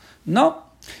 v'zehu. No.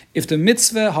 If the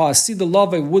mitzvah ha'asida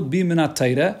lavoi would be min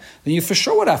ha-Torah, then you for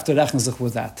sure would have to rechnen sich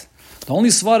with that. The only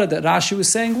svara that Rashi was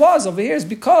saying was over here is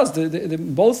because the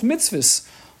both mitzvahs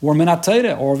were min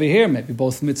ha-Torah, or over here maybe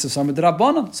both mitzvahs are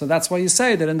midrabanan. So that's why you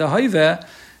say that in the hoive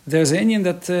there's an inyan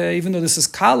that even though this is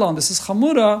kala and this is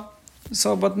chamura,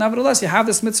 so but nevertheless you have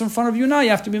this mitzvah in front of you now. You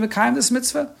have to be mekayim this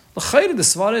mitzvah. The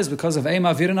svara is because of eim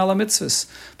avirin ala mitzvahs,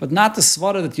 but not the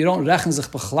svara that you don't rechnen sich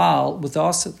bechlal with the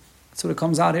asid. That's what it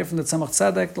comes out here from the Tzemach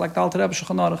Tzedek, like the Alter Rebbe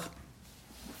Shulchan Aruch.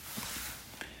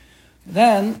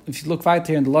 Then, if you look right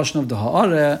here in the Lashon of the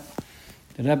Ha'ara,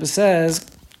 the Rebbe says,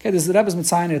 okay, this is the Rebbe's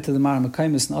Mitzayner to the Mara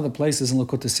Mekaymis and other places in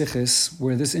Lekut Sichis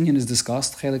where this inyan is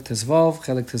discussed, Chelek Tezvav,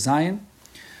 Chelek Tezayin.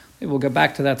 Maybe we'll get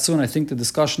back to that soon. I think the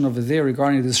discussion over there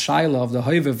regarding this Shaila of the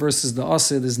Hoive versus the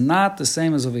Asid is not the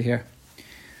same as over here.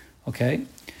 Okay?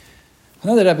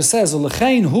 Another Rebbe says,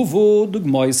 Ulechein huvu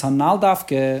dugmois hanal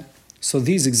dafke. So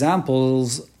these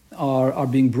examples are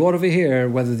being brought over here,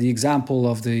 whether the example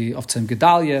of Tzem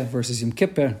Gedalia versus Yom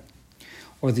Kippur,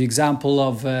 or the example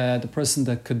of the person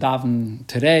that could daven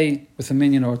today with a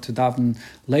minyan, or to daven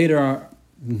later,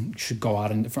 should go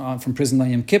out from prison on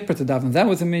Yom Kippur to daven then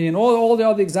with a minyan, all the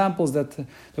other examples that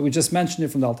we just mentioned here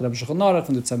from the Alter Rebbe Shulchan Aruch,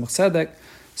 from the Tzemach Tzedek.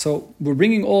 So we're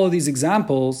bringing all of these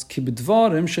examples, because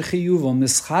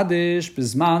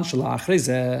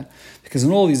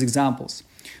in all these examples,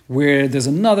 where there's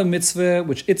another mitzvah,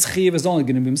 which its chiv is only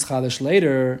going to be mischadish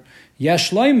later.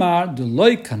 Yesh loymar, the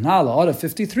loy kanal, order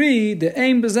 53, the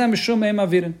aim bezem shum aim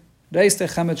avirin. Reis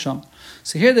techemet sham.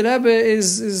 So here the Rebbe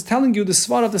is telling you the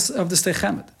svar of the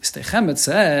Steichemet. The Steichemet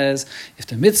says, if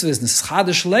the mitzvah is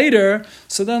mischadish later,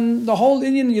 so then the whole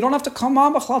Indian, you don't have to come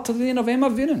on b'chlal to the Indian of aim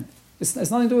avirin. It's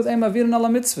nothing to do with aim avirin ala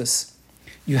mitzvahs.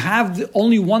 You have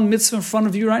only one mitzvah in front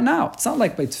of you right now. It's not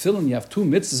like by tefillin you have two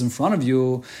mitzvahs in front of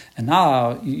you, and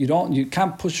now you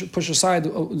can't push aside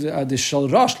the shel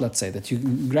rosh, let's say, that you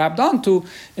grabbed onto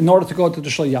in order to go to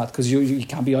the shel yad, because you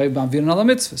can't be oiv b'avir and other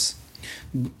mitzvahs.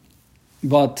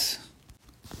 But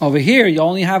over here you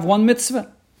only have one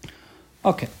mitzvah.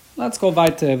 Okay, let's go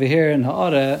weiter over here in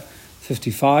Ha'ara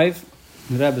 55.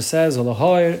 The Rebbe says,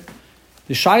 "Olahoyer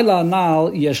the shaila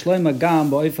anal yesh lo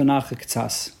magam ba'oifenach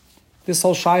k'tzas." This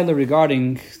whole shaila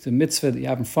regarding the mitzvah that you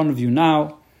have in front of you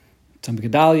now, Tzem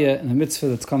Gedalia, and the mitzvah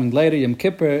that's coming later, Yom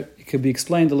Kippur, it could be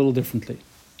explained a little differently.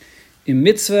 In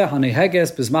mitzvah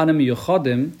haneheges bezmanim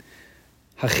yuchodim,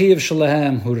 hachiv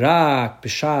shalahem hurak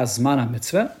b'shas zman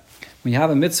mitzvah. When you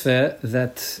have a mitzvah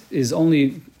that is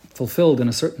only fulfilled in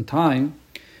a certain time,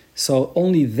 so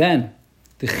only then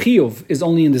the chiyuv is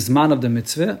only in the zman of the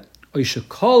mitzvah.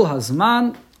 Oishekol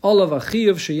hazman olav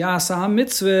achiyuv sheyasa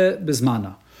ha-mitzvah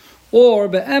bizmana. Or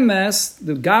be'emes,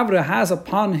 the Gavra has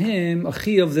upon him a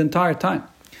chiyuv the entire time.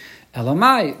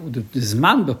 Elamai, the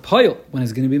zman bepoil, when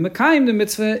he's going to be mekayim, the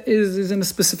mitzvah is in a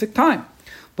specific time.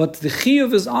 But the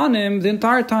chiyuv is on him the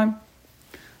entire time.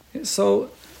 So,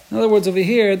 in other words, over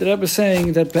here, the Rebbe is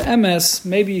saying that be'emes,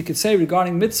 maybe you could say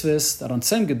regarding mitzvahs, that on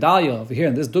Sem Gedalia, over here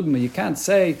in this dogma, you can't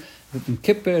say that Yom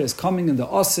Kippur is coming in the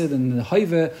Osid and the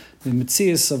Hoive, the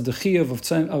Metzias of the Chiyuv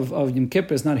of Yom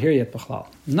Kippur is not here yet, B'chlal.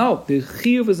 No, the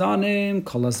Chiyuv is on him,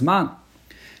 Kol Hazman.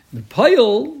 The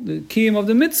Payil, the Kiyum of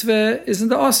the Mitzvah, is in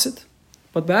the Osid.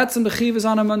 But B'atzim, the Chiyuv is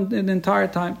on him in the entire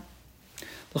time.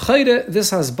 The Chayre,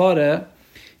 this Hasbara,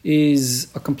 is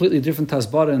a completely different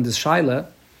Hasbara in this Shaila.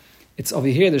 It's over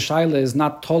here, the Shaila is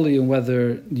not totally on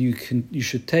whether you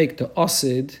should take the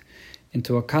Osid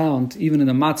into account, even in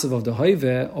the matzav of the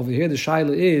hoive. Over here, the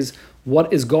shaila is,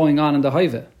 what is going on in the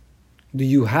hoive? Do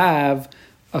you have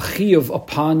a chiyuv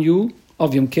upon you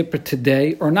of Yom Kippur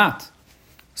today or not?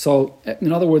 So,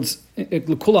 in other words,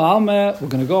 l'kula alma, we're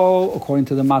going to go according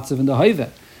to the matzav in the hoive.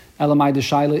 Elamai, the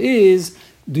shaila is,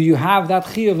 do you have that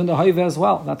chiyuv in the hoive as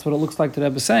well? That's what it looks like the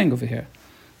Rebbe is saying over here.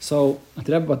 So, but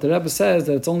the Rebbe says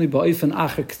that it's only ba'ofen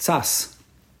acher k'tzas.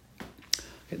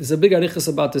 There's a big arichas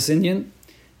about this inyan,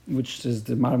 which is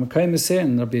the Mar Mekayim here,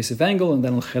 and Rabbi Yosef Engel, and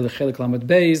then Chelek Lamed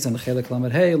Beis, and Chelek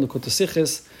Lamed Hey, Lekut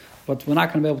Sichis, but we're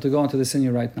not going to be able to go into this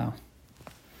inyan right now.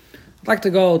 I'd like to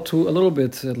go to a little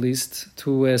bit, at least,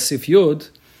 to Sif Yud,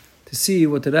 to see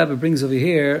what the Rebbe brings over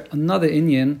here, another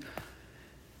inyan,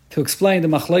 to explain the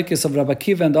Machlokes of Rabbi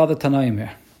Akiva and the other Tanaim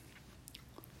here.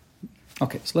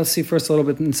 Okay, so let's see first a little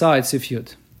bit inside Sif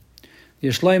Yud.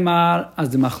 Yeshloimar, as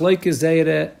the Machlokes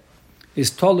Zeire, is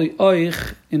tolly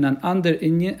oich in an under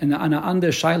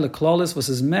shaila klalis was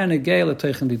is mer negele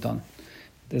teichen didan.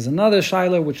 There's another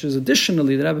shaila which is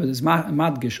additionally the Rebbe is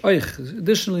madgish oich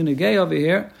additionally negay over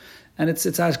here, and it's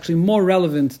actually more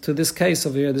relevant to this case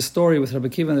over here, the story with Rabbi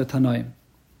Akiva and the Tanoim.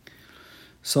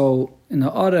 So in the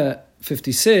Ora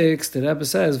 56, the Rebbe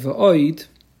says v'oid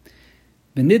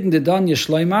benidin didan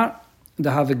yeshloimar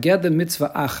da have ged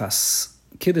mitzvah achas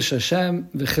kiddush Hashem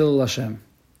v'chilul Hashem.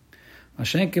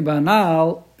 Mashenke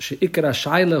banal sheikra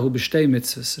shaila hu b'shtei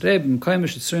mitzvahs reb mekayim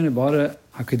shetzrine b'ara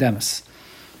hakedemes.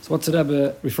 So what's the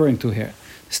Rebbe referring to here?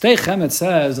 The Stei Chemet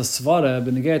says the svara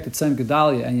b'negei to Tzem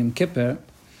Gedalia and Yom Kippur,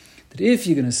 that if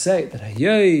you're going to say that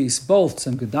hayos both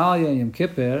Tzem Gedalia and Yom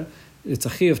Kippur, it's a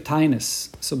chiyuv tainus.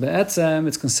 So be'etzem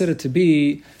it's considered to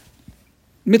be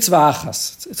mitzvah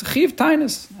achas. It's a chiyuv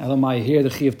tainus. Elamai here the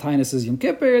chiyuv tainus is Yom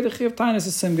Kippur, the chiyuv tainus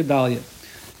is Tzem Gedalia.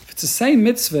 It's the same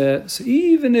mitzvah, so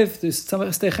even if this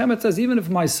Stei Chemet says, even if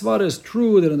my svara is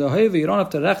true that in the hoive you don't have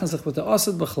to reckon sich with the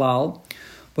asad b'chlal,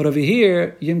 but over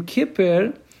here Yom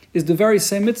Kippur is the very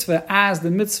same mitzvah as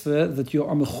the mitzvah that you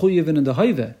are mechuyev in the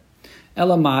hoive.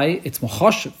 Elamai, it's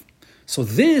mechashiv. So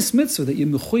this mitzvah that you're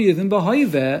mechuyev in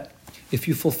b'hoive, if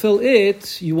you fulfill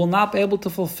it, you will not be able to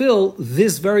fulfill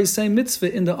this very same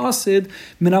mitzvah in the asid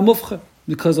min hamufcha,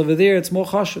 because over there it's more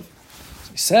chashiv.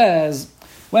 So he says,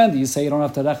 when do you say you don't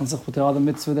have to reckon sich with the other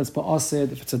mitzvah that's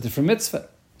ba'asid if it's a different mitzvah?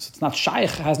 So it's not shaykh,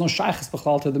 it has no shaykhs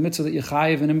b'chlal to the mitzvah that you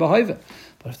chayiv in b'hoive.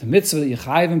 But if the mitzvah that you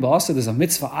chayiv in ba'asid is a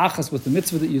mitzvah achas with the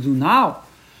mitzvah that you do now,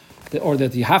 or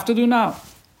that you have to do now,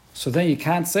 so then you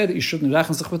can't say that you shouldn't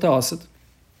reckon sich with the asid.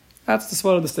 That's the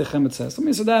swara the Stei Chemet says. So the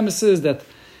emes is that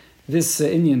this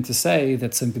Indian to say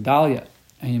that Tzem Gedalia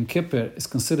and Yom Kippur is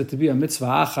considered to be a mitzvah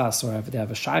achas, or if they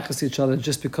have a shaykhs to each other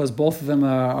just because both of them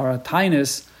are a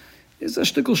tainus, is a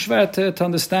shtickle schwer to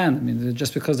understand. I mean,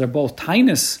 just because they're both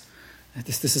tainus,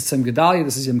 this is Tzem Gedalia,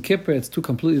 this is Yom Kippur, it's two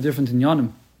completely different in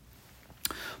Yonim.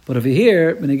 But over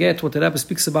here, when you get to what the Rebbe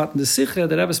speaks about in the Sikha,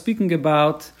 the Rebbe is speaking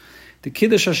about the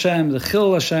Kiddush Hashem, the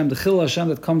Chil Hashem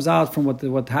that comes out from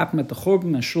what happened at the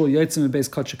Churban and Shul Yotzim and Beis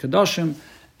Kodesh Kadoshim,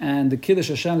 and the Kiddush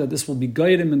Hashem that this will be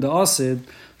guided in the Asid.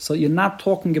 So you're not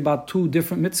talking about two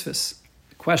different mitzvahs.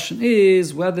 The question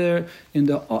is whether in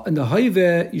the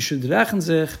Hoive you should rechen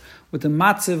sich with the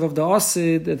matziv of the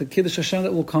Asid, the Kiddush Hashem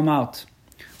that will come out.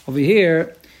 Over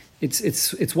here,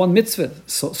 it's one mitzvah.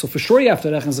 So for sure you have to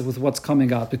rechen sich with what's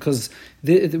coming out, because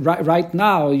right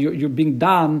now you're being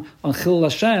done on Chil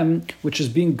Hashem, which is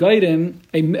being guided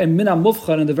a mina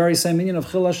mufchar in the very same meaning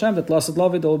of Chil Hashem, that Lasad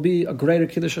Lavid will be a greater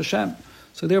Kiddush Hashem.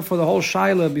 So therefore the whole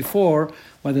shaila before,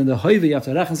 whether in the Hoive you have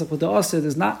to rechen sich with the Asid,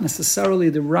 is not necessarily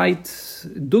the right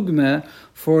dugma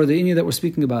for the inyan that we're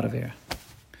speaking about over here.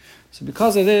 So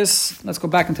because of this, let's go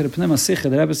back into the Pnei Sikha.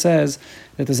 The Rebbe says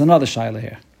that there's another shaila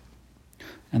here.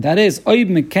 And that is, Oib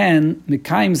meken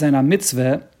mekayim seiner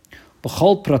mitzvah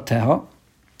b'chol prateha,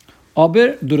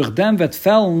 aber durch dem wird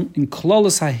fällen in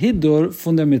klolos hahidur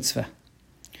von der mitzvah.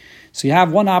 So you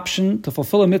have one option to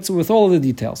fulfill a mitzvah with all of the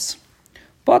details.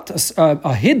 But a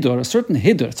hiddur, a certain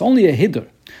hiddur, it's only a hiddur,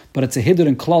 but it's a hiddur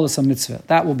in klaus a mitzvah,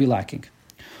 that will be lacking.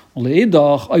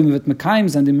 Leidach, oim vet mekayim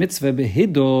zan di mitzvah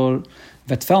behiddur,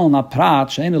 vet feln a prat,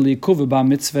 she'ena li kuve ba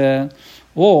mitzvah,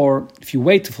 or if you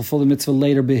wait to fulfill the mitzvah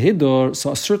later behiddur,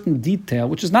 so a certain detail,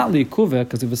 which is not li kuve,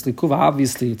 because if it's li kuve,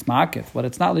 obviously it's makif, but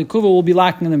it's not li kuve, will be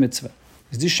lacking in the mitzvah.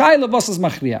 Is the shaila was is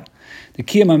machriya. The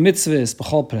kiyama mitzvah is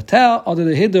b'chol pratel, or the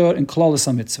hiddur in klaus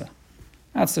a mitzvah.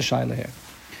 That's the shaila here.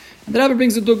 And the Rebbe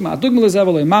brings a dogma. A dogma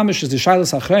lezevel imamish is the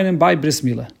shailas achreinim by bris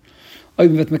milah.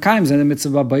 Oib vet mekayim zene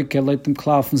mitzvah ba'boiker leitem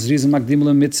klaufen zrizen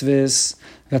magdimule mitzvahs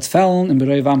vet fellen in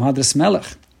berei vam hadres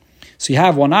melech. So you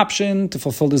have one option to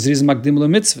fulfill the zrizen magdimule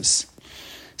mitzvahs.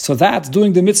 So that's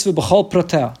doing the mitzvah b'chol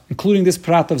pratel, including this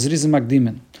prat of zrizen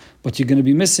magdimen. But you're going to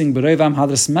be missing berei vam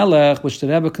hadres melech, which the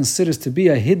Rebbe considers to be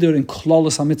a hiddur in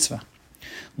klolos ha-mitzvah.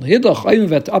 Lehidoch oib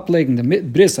vet ablegen the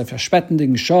bris of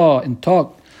verspetendigen shah in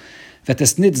tog, wird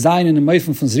es nicht sein in dem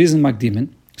Meufen von Zrizen Magdimen,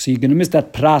 so you're going to miss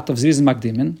that Prat of Zrizen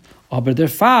Magdimen, aber der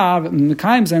Fahr, wenn wir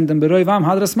keinem sind, dann beroi vam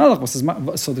hadras melech,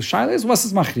 so the shaila is, was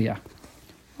is machriya?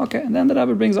 Okay, and then the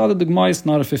Rebbe brings other dogmas,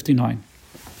 Nara 59.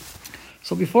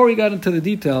 So before we get into the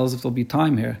details, if there'll be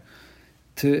time here,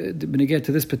 when you get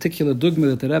to this particular dogma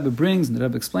that the Rebbe brings, and the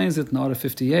Rebbe explains it, Nara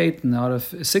 58 and Nara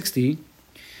 60,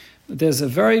 there's a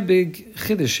very big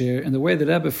chiddush here in the way the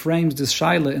Rebbe frames this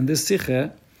shaila in this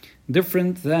sikha,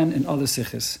 different than in other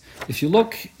sikhs. If you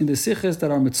look in the sikhs that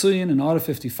are Metzuyin in Order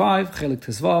 55, Chelek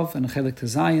Tezvav and Chelek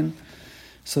Tezayin,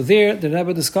 so there the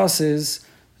Rebbe discusses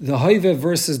the Hoive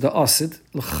versus the Asid,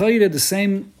 the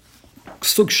same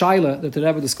Sug Shaila that the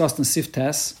Rebbe discussed in Sif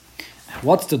Tes.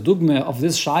 What's the dogma of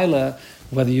this Shaila,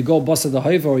 whether you go Basa the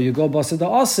Hoive or you go Basa the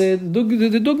Asid?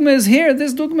 The dogma is here,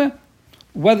 this dogma.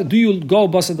 Whether do you go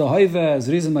Basa the Hoive as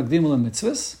Rizim Magdimul and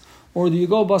Mitzvahs, or do you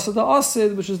go Basa the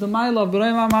Asid, which is the Maila of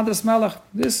Berei Vam Hadras Melech?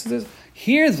 This.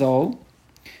 Here, though,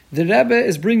 the Rebbe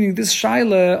is bringing this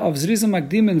Shaila of Zriza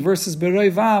Magdimin versus Berei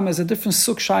Vam as a different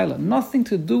Suk Shaila. Nothing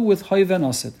to do with Hoive and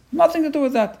Asid. Nothing to do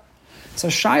with that. It's a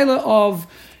Shaila of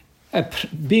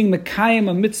being Mekayim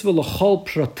a mitzvah l'chol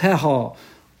proteha,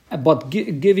 but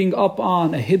giving up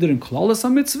on a hiddur in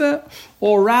klolas mitzvah,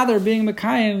 or rather being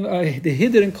Mekayim the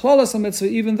hiddur in klolas mitzvah,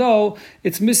 even though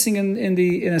it's missing in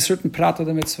a certain prat of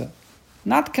the mitzvah.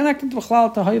 Not connected to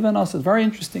B'chlal to Hoive and Asid. Very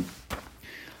interesting.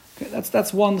 Okay,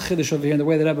 that's one chiddush over here in the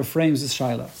way the Rebbe frames this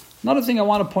shaila. Another thing I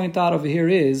want to point out over here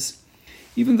is,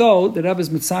 even though the Rebbe's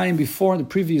mitzayim before in the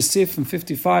previous sif in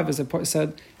 55, as I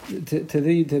said, to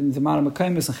the Mara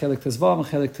Mekaymis and Chelek Tezvav and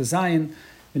Chelek Tezayin,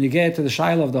 when you get to the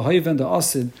shaila of the Hoive and the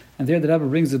Asid, and there the Rebbe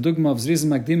brings the dogma of Zriz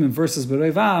Magdimin versus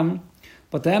Berei Vam,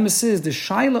 but the emes is the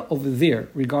shaila over there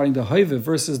regarding the Hoive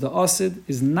versus the Asid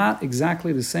is not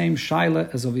exactly the same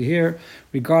shaila as over here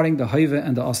regarding the Hoive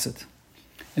and the Asid.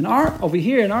 Over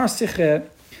here in our sikhe,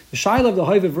 the shaila of the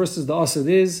Hoive versus the Asid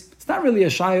it's not really a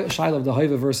shaila of the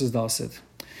Hoive versus the Asid.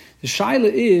 The shaila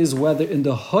is whether in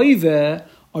the Hoive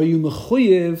are you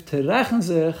mechuyev to rechen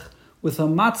sich with a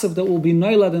matzav that will be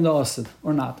noilad in the Asid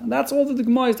or not. And that's all the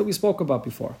Gemara that we spoke about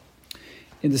before.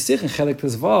 In the Sikh in Chelek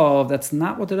Tezvav, that's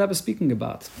not what the Rebbe is speaking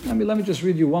about. Let me just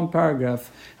read you one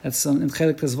paragraph that's in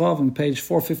Chelek Tezvav on page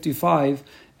 455,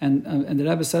 and the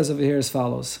Rebbe says over here as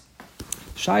follows.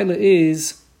 Shaila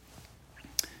is,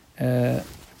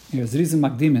 here's Rizim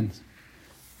Magdimin.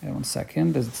 One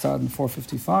second, does it start in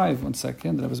 455? One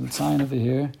second, the Rebbe's Mitzayin over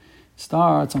here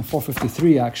starts on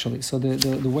 453 actually. So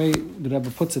the way the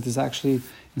Rebbe puts it is actually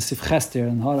in Sif Chester,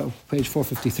 on page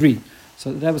 453.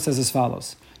 So the Rebbe says as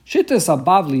follows. Shittas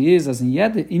Abavli is as in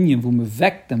jede Inyan, wo me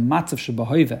weckt dem Matzav sheba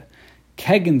Hoive,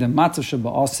 kegen dem Matzav sheba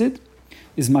Asid,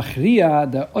 is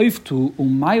machria der Oiftu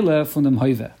Meile von dem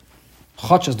Hoive.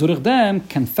 Chotschas durch dem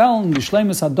kann fällen die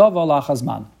Schleimes Hadova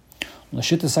lachazman. Und der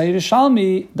Shittas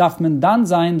Hayrishalmi darf man dann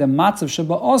sein dem Matzav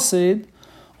sheba Asid,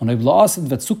 und ob la Asid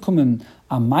wird zukommen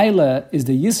a Meile is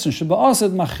der Yisren sheba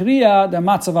Asid machria der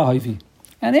Matzav HaHoivi.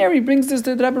 And here he brings this,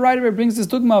 the Rebbe right away brings this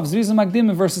dogma of Zriza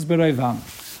Magdim versus Berei Vam.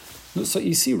 So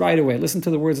you see right away, listen to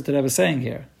the words that the Rebbe is saying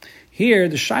here. Here,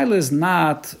 the shaila is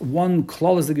not one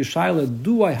klal the shaila.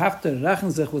 Do I have to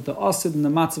rechen sich with the asid and the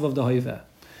matzav of the hoive?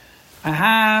 I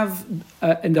have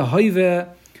in the hoive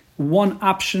one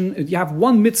option. You have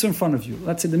one mitzvah in front of you.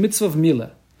 Let's say the mitzvah of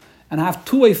milah, and I have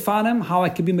two efanim how I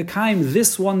could be mekayim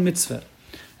this one mitzvah.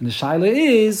 And the shaila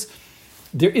is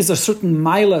there is a certain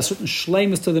maila, a certain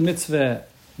shleimus to the mitzvah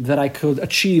that I could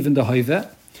achieve in the hoive.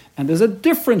 And there's a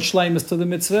different shleimus to the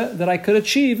mitzvah that I could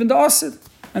achieve in the asid.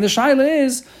 And the shaila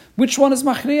is, which one is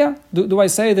machriya? Do I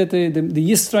say that the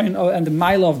yisra and the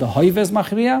maila of the hoive is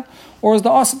machriya? Or is the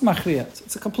asid machriya?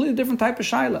 It's a completely different type of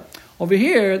shaila. Over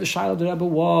here, the Shaila of the Rebbe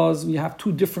was, you have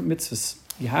two different mitzvahs.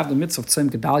 You have the mitzvah of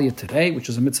Tzem Gedalia today, which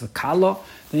is a mitzvah Kala.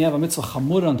 Then you have a mitzvah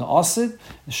Chamura on the Asid.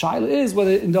 The Shaila is whether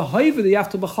in the Hoiva you have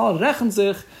to Bechal Rechen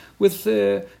sich with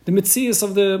the mitzias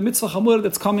of the mitzvah Chamura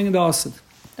that's coming in the Asid.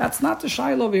 That's not the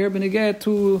Shaila over here, but again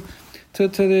to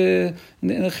the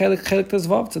Chelek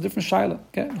Tezvav. It's a different Shaila.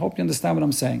 Okay? I hope you understand what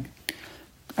I'm saying.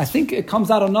 I think it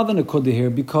comes out another Nekudah here,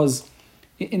 because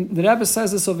the Rebbe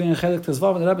says this over in Chelek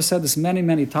Tezvav, and the Rebbe said this many,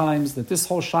 many times, that this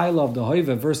whole Shaila of the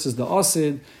Hoiva versus the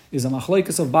Asid is a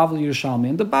machlokes of Bavli Yerushalmi.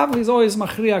 And the Bavli is always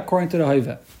machriya according to the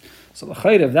Hoiva. So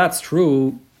if that's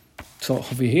true, so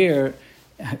over here,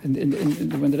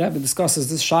 when the Rebbe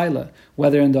discusses this Shaila,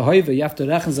 whether in the Hoiva you have to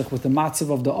rechen sich with the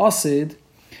matzav of the Asid,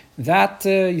 that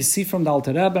you see from the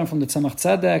Alter Rebbe and from the Tzemach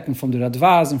Tzedek and from the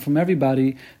Radvaz and from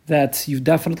everybody that you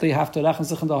definitely have to rechen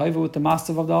sich in the Hoiva with the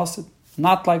matzav of the Asid.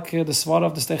 Not like the Svara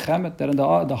of the Stei Chemet, that in the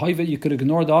Hoiva you could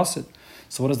ignore the Asid.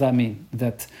 So what does that mean?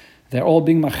 That they're all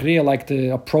being machriya like the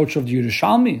approach of the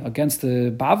Yerushalmi against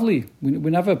the Bavli. We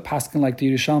never paskin like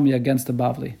the Yerushalmi against the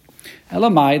Bavli.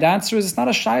 Elamai, the answer is it's not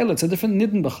a shaila, it's a different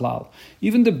nidin b'chlal.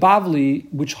 Even the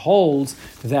Bavli, which holds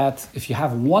that if you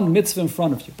have one mitzvah in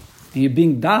front of you, and you're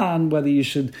being done, whether you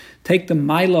should take the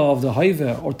maila of the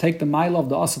hoiva or take the maila of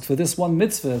the asad for this one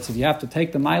mitzvah, so you have to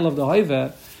take the maila of the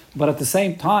hoiva. But at the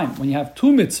same time, when you have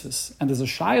two mitzvahs, and there's a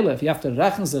shaila, if you have to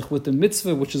rechen sich with the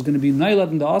mitzvah, which is going to be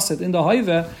nailed in the asad, in the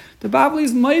hoiva, the Bavli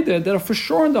is maida, that are for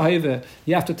sure in the hoiva,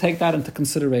 you have to take that into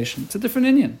consideration. It's a different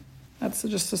inyan. That's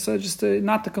just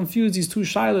not to confuse these two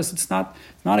shailas. It's not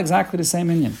exactly the same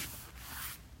inyan.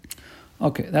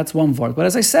 Okay, that's one word. But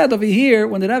as I said over here,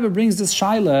 when the Rebbe brings this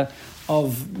shaila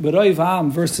of Beroi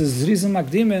Vam versus Rizim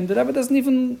Makdimin, the Rebbe doesn't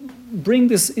even bring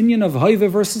this inyan of hoiva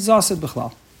versus asad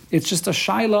b'chlal. It's just a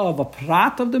shaila of a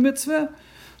prat of the mitzvah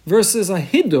versus a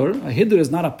hidur. A hidur is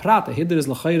not a prat. A hidur is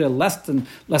l'chayre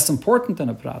less important than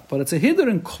a prat. But it's a hidur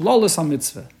in klolos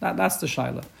ha-mitzvah. That's the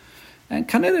shaila. And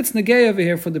kanir it's negay over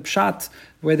here for the pshat,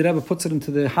 where the Rebbe puts it into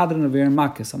the hadran of Aaron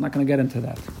Makis. I'm not going to get into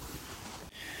that.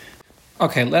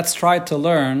 Okay, let's try to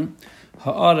learn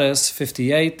Ha'ares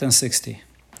 58 and 60.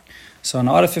 So in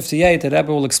Ha'ares 58, the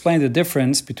Rebbe will explain the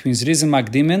difference between Zrizim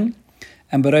Makdimin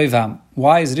and Beroi Vam.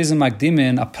 Why is Rizim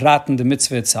Makdimin a prat in the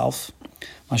mitzvah itself?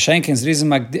 Mashenkin's Rizim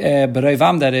Beroi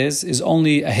Vam, that is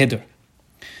only a hidur.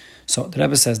 So the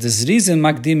Rebbe says, this Rizim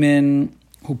Makdimin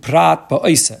who prat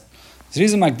ba'oise.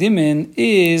 Rizim Makdimin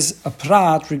is a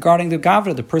prat regarding the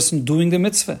gavra, the person doing the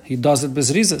mitzvah. He does it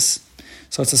bezrizis.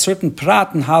 So it's a certain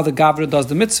prat in how the gavra does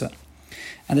the mitzvah.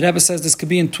 And the Rebbe says this could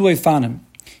be in two efanim.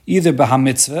 Either b'ha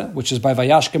mitzvah, which is by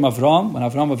Vayashkem Avram, when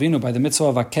Avram Avinu, by the mitzvah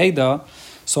of Akedah.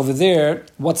 So over there,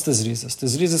 what's the zrizis? The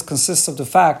zrizis consists of the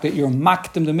fact that you're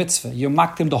makdim the mitzvah. You're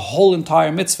makdim the whole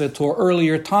entire mitzvah to an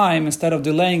earlier time instead of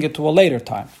delaying it to a later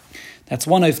time. That's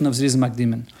one eifn of zrizim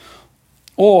makdimin.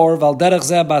 Or val derech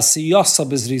zeh ba'siyasa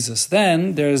b'zrizis.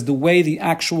 Then there's the way the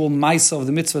actual maisa of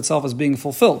the mitzvah itself is being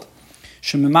fulfilled.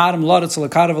 Shemimarim loretz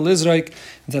l'karav al-izraik,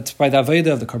 that by the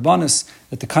aveda of the karbanis,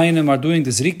 that the kainim are doing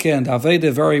the zrike and the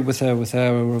aveda vary with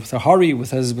a hurry,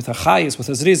 with a chayis, with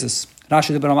a zrizis. Rashi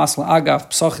debra masla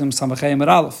agav psochim samachei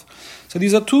meralef. So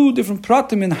these are two different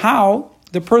pratim in how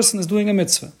the person is doing a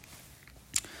mitzvah.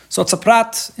 So it's a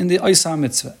prat in the oisa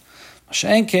mitzvah.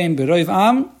 Mashen came beroi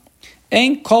am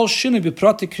ein kol shinu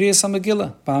biprati kriyas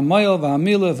hamegillah ba'amayel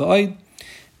va'amila va'oid.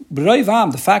 Beroi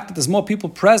am, the fact that there's more people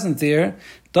present there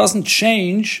doesn't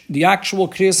change the actual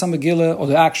Kriyas HaMegillah or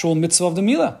the actual mitzvah of the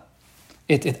Milah.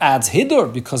 It adds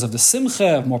hidur because of the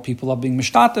simcha, more people are being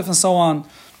mishtatif and so on.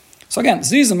 So again,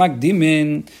 Zrizim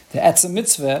Makdimin, the Etzem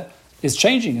mitzvah is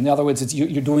changing. In other words,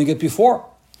 you're doing it before.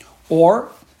 Or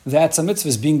the Etzem mitzvah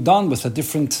is being done with a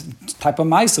different type of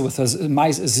maisa, with a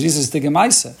Zrizis Dige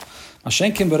maisa.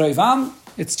 Mashenkim Beroi Vam,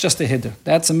 it's just a hidur.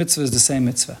 The Etzem mitzvah is the same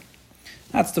mitzvah.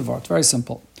 That's the word, very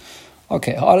simple.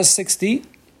 Okay, Ha'ares 60.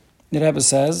 The Rebbe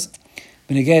says,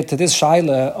 when you get to this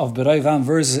shaila of Beroi Vam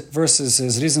versus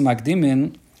Zrizim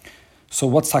Makdimin, so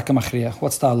what's Taka Machriach?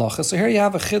 What's the halacha? So here you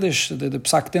have a chiddush, the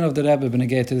psak din of the Rebbe when you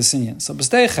get to the Sinyan. So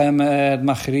b'steichem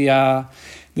Machriach,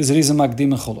 the Zrizim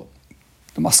Makdimin chulu.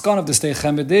 The maskan of the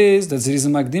steichem is that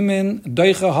Zrizim Makdimin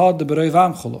doicha had the Beroi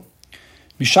Vam chulu.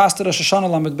 Mishastar Rosh Hashanah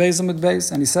Lamed Beis Lamed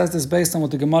Beis, and he says this based on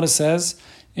what the Gemara says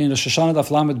in Rosh Hashanah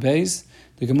Daf Lamed Beis.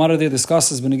 The Gemara there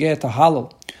discusses when you get to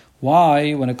halal.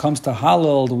 Why, when it comes to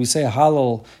halal, do we say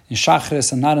halal in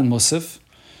shachris and not in musaf?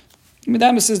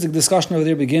 Midamis is the discussion over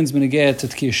there begins when you get to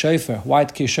Tkir Shofar. Why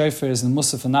Tkir Shofar is in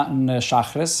musaf and not in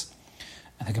shachris?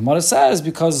 And the Gemara says,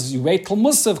 because you wait till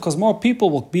musaf, because more people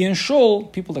will be in shul,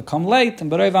 people that come late,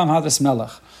 and Beroi Vam have this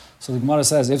melech. So the Gemara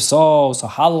says, if so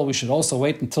halal we should also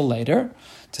wait until later.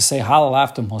 to say Hallel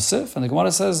after Musaf, and the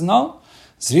Gemara says no.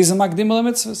 Zrizim Magdim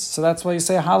mitzvahs. So that's why you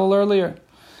say Hallel earlier.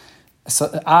 So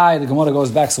the Gemara goes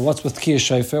back, so what's with Tkiyah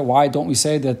Shofar? Why don't we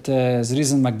say that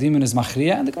Zrizim Magdimin is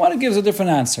Machriya? And the Gemara gives a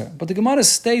different answer. But the Gemara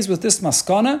stays with this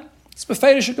Maskana. It's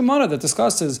Beferish Gemara that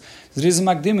discusses Zrizim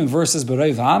Magdimin versus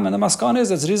Berei V'am, and the Maskana is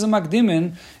that Zrizim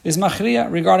Magdimin is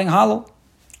Machriya regarding Hallel.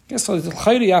 Okay, so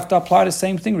you have to apply the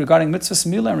same thing regarding Mitzvah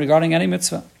Smila and regarding any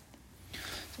Mitzvah.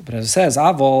 But as it says,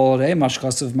 Avol,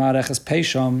 Mashkasav Mareches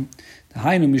Peisham, the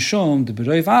Hainu Mishum, the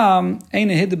Berei V'am, Ein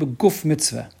Hidde Beguf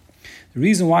Mitzvah. The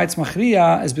reason why it's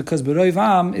machriya is because Berei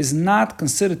V'am is not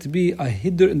considered to be a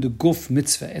hiddur in the guf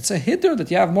mitzvah. It's a hiddur that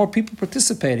you have more people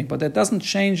participating, but that doesn't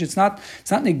change. It's not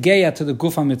negeya to the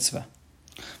guf mitzvah.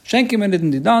 Shenkim in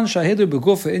didan shahiddur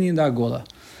beguf inyan dagola.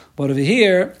 But over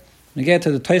here, negeya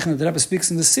to the teichen that the Rebbe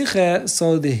speaks in the Siche,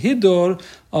 so the hiddur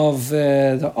of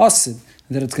the asid,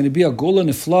 that it's going to be a gola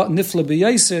nifla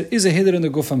b'yaser, is a hiddur in the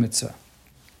guf mitzvah.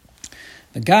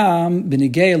 The gam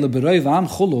b'negeya leBerei V'am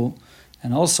chulu.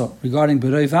 And also, regarding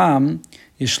Berei V'am,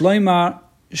 Yishloimar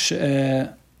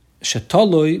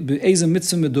Shetoloi Be'ezeh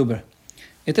Mitzvah Meduber.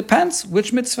 It depends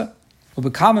which mitzvah.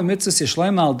 Ubekame mitzvah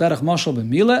Yishloimar Al Derech Moshel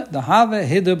B'mile, the Have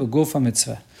Hiddur Begufa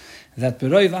Mitzvah. That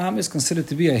Berei V'am is considered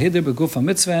to be a Hiddur Begufa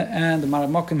Mitzvah, and the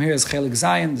Maramokim here is Chelek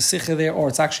Zayin, the Sicha there, or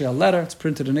it's actually a letter. It's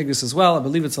printed in Igris as well. I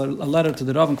believe it's a letter to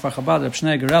the Rav in Kfar Chabad, Reb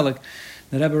Shnei Gerelek.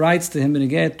 The Rebbe writes to him in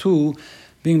Igeh 2,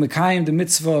 being Mekayim the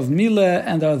mitzvah of Mila,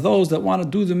 and there are those that want to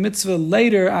do the mitzvah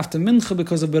later after Mincha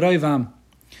because of Berei V'am.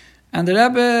 And the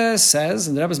Rebbe says,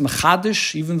 and the Rebbe is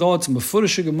Mechadish, even though it's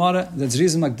Mefurish Gemara, that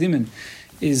Zrizim Magdimin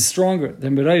is stronger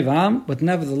than Berei V'am, but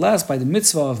nevertheless, by the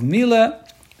mitzvah of Mila,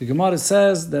 the Gemara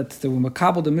says that they will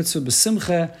Makabel the mitzvah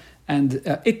B'Simcha, and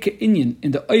Ikke Inyan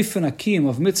in the Oifen Akim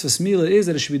of mitzvah Mila is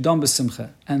that it should be done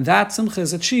B'Simcha. And that Simcha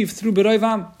is achieved through Berei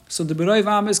V'am. So the Berei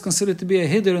V'am is considered to be a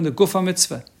hiddur in the Gufa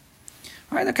mitzvah.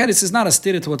 Right, okay, this is not a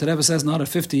stira to what the Rebbe says, not a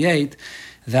 58,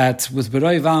 that with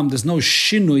Berei V'am there's no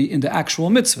shinui in the actual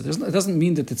mitzvah. It doesn't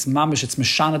mean that it's mamish, it's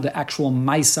meshana, the actual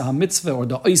maisa ha-mitzvah or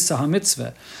the oisa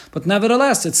ha-mitzvah. But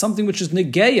nevertheless, it's something which is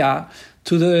negeya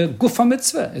to the gufa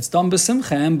mitzvah. It's done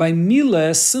b'simcha, and by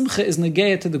mila, simcha is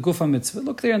negeya to the gufa mitzvah.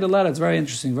 Look there in the letter, it's very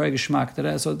interesting, very geschmack.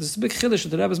 So this is a big chiddush that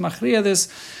the Rebbe is machriya this,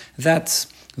 that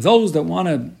those that want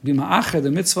to be ma'acher, the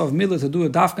mitzvah of Mila, to do a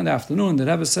dafka in the afternoon, the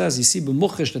Rebbe says, you see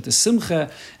b'muchish that the simcha,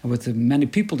 and with the many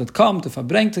people that come to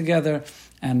fabring together,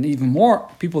 and even more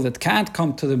people that can't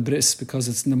come to the bris because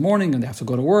it's in the morning and they have to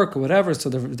go to work or whatever, so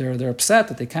they're upset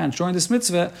that they can't join this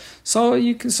mitzvah. So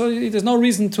there's no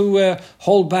reason to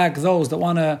hold back those that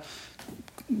want to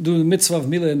do the mitzvah of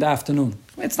Mila in the afternoon.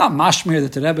 It's not mashmir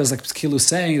that the Rebbe is like Kilu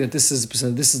saying that this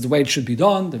is the way it should be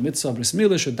done. The mitzvah of Bris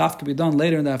Mila should dafka be done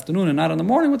later in the afternoon and not in the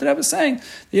morning. What the Rebbe is saying,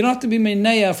 you don't have to be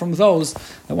meineya from those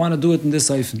that want to do it in this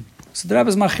oifen. So the Rebbe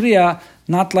is machriya,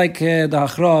 not like the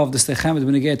hachra of the stechemet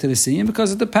b'negei to the siyim,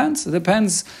 because it depends. It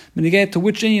depends b'negei to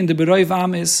which inyan the Berei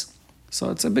V'am is.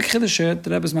 So it's a big chiddush here. The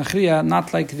Rebbe is machriya,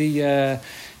 not like the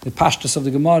pashtus of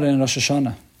the Gemara in Rosh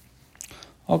Hashanah.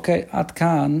 Okay, at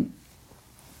kan.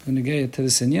 When you get to the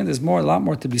Sinyan, there's a lot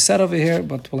more to be said over here,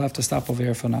 but we'll have to stop over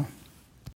here for now.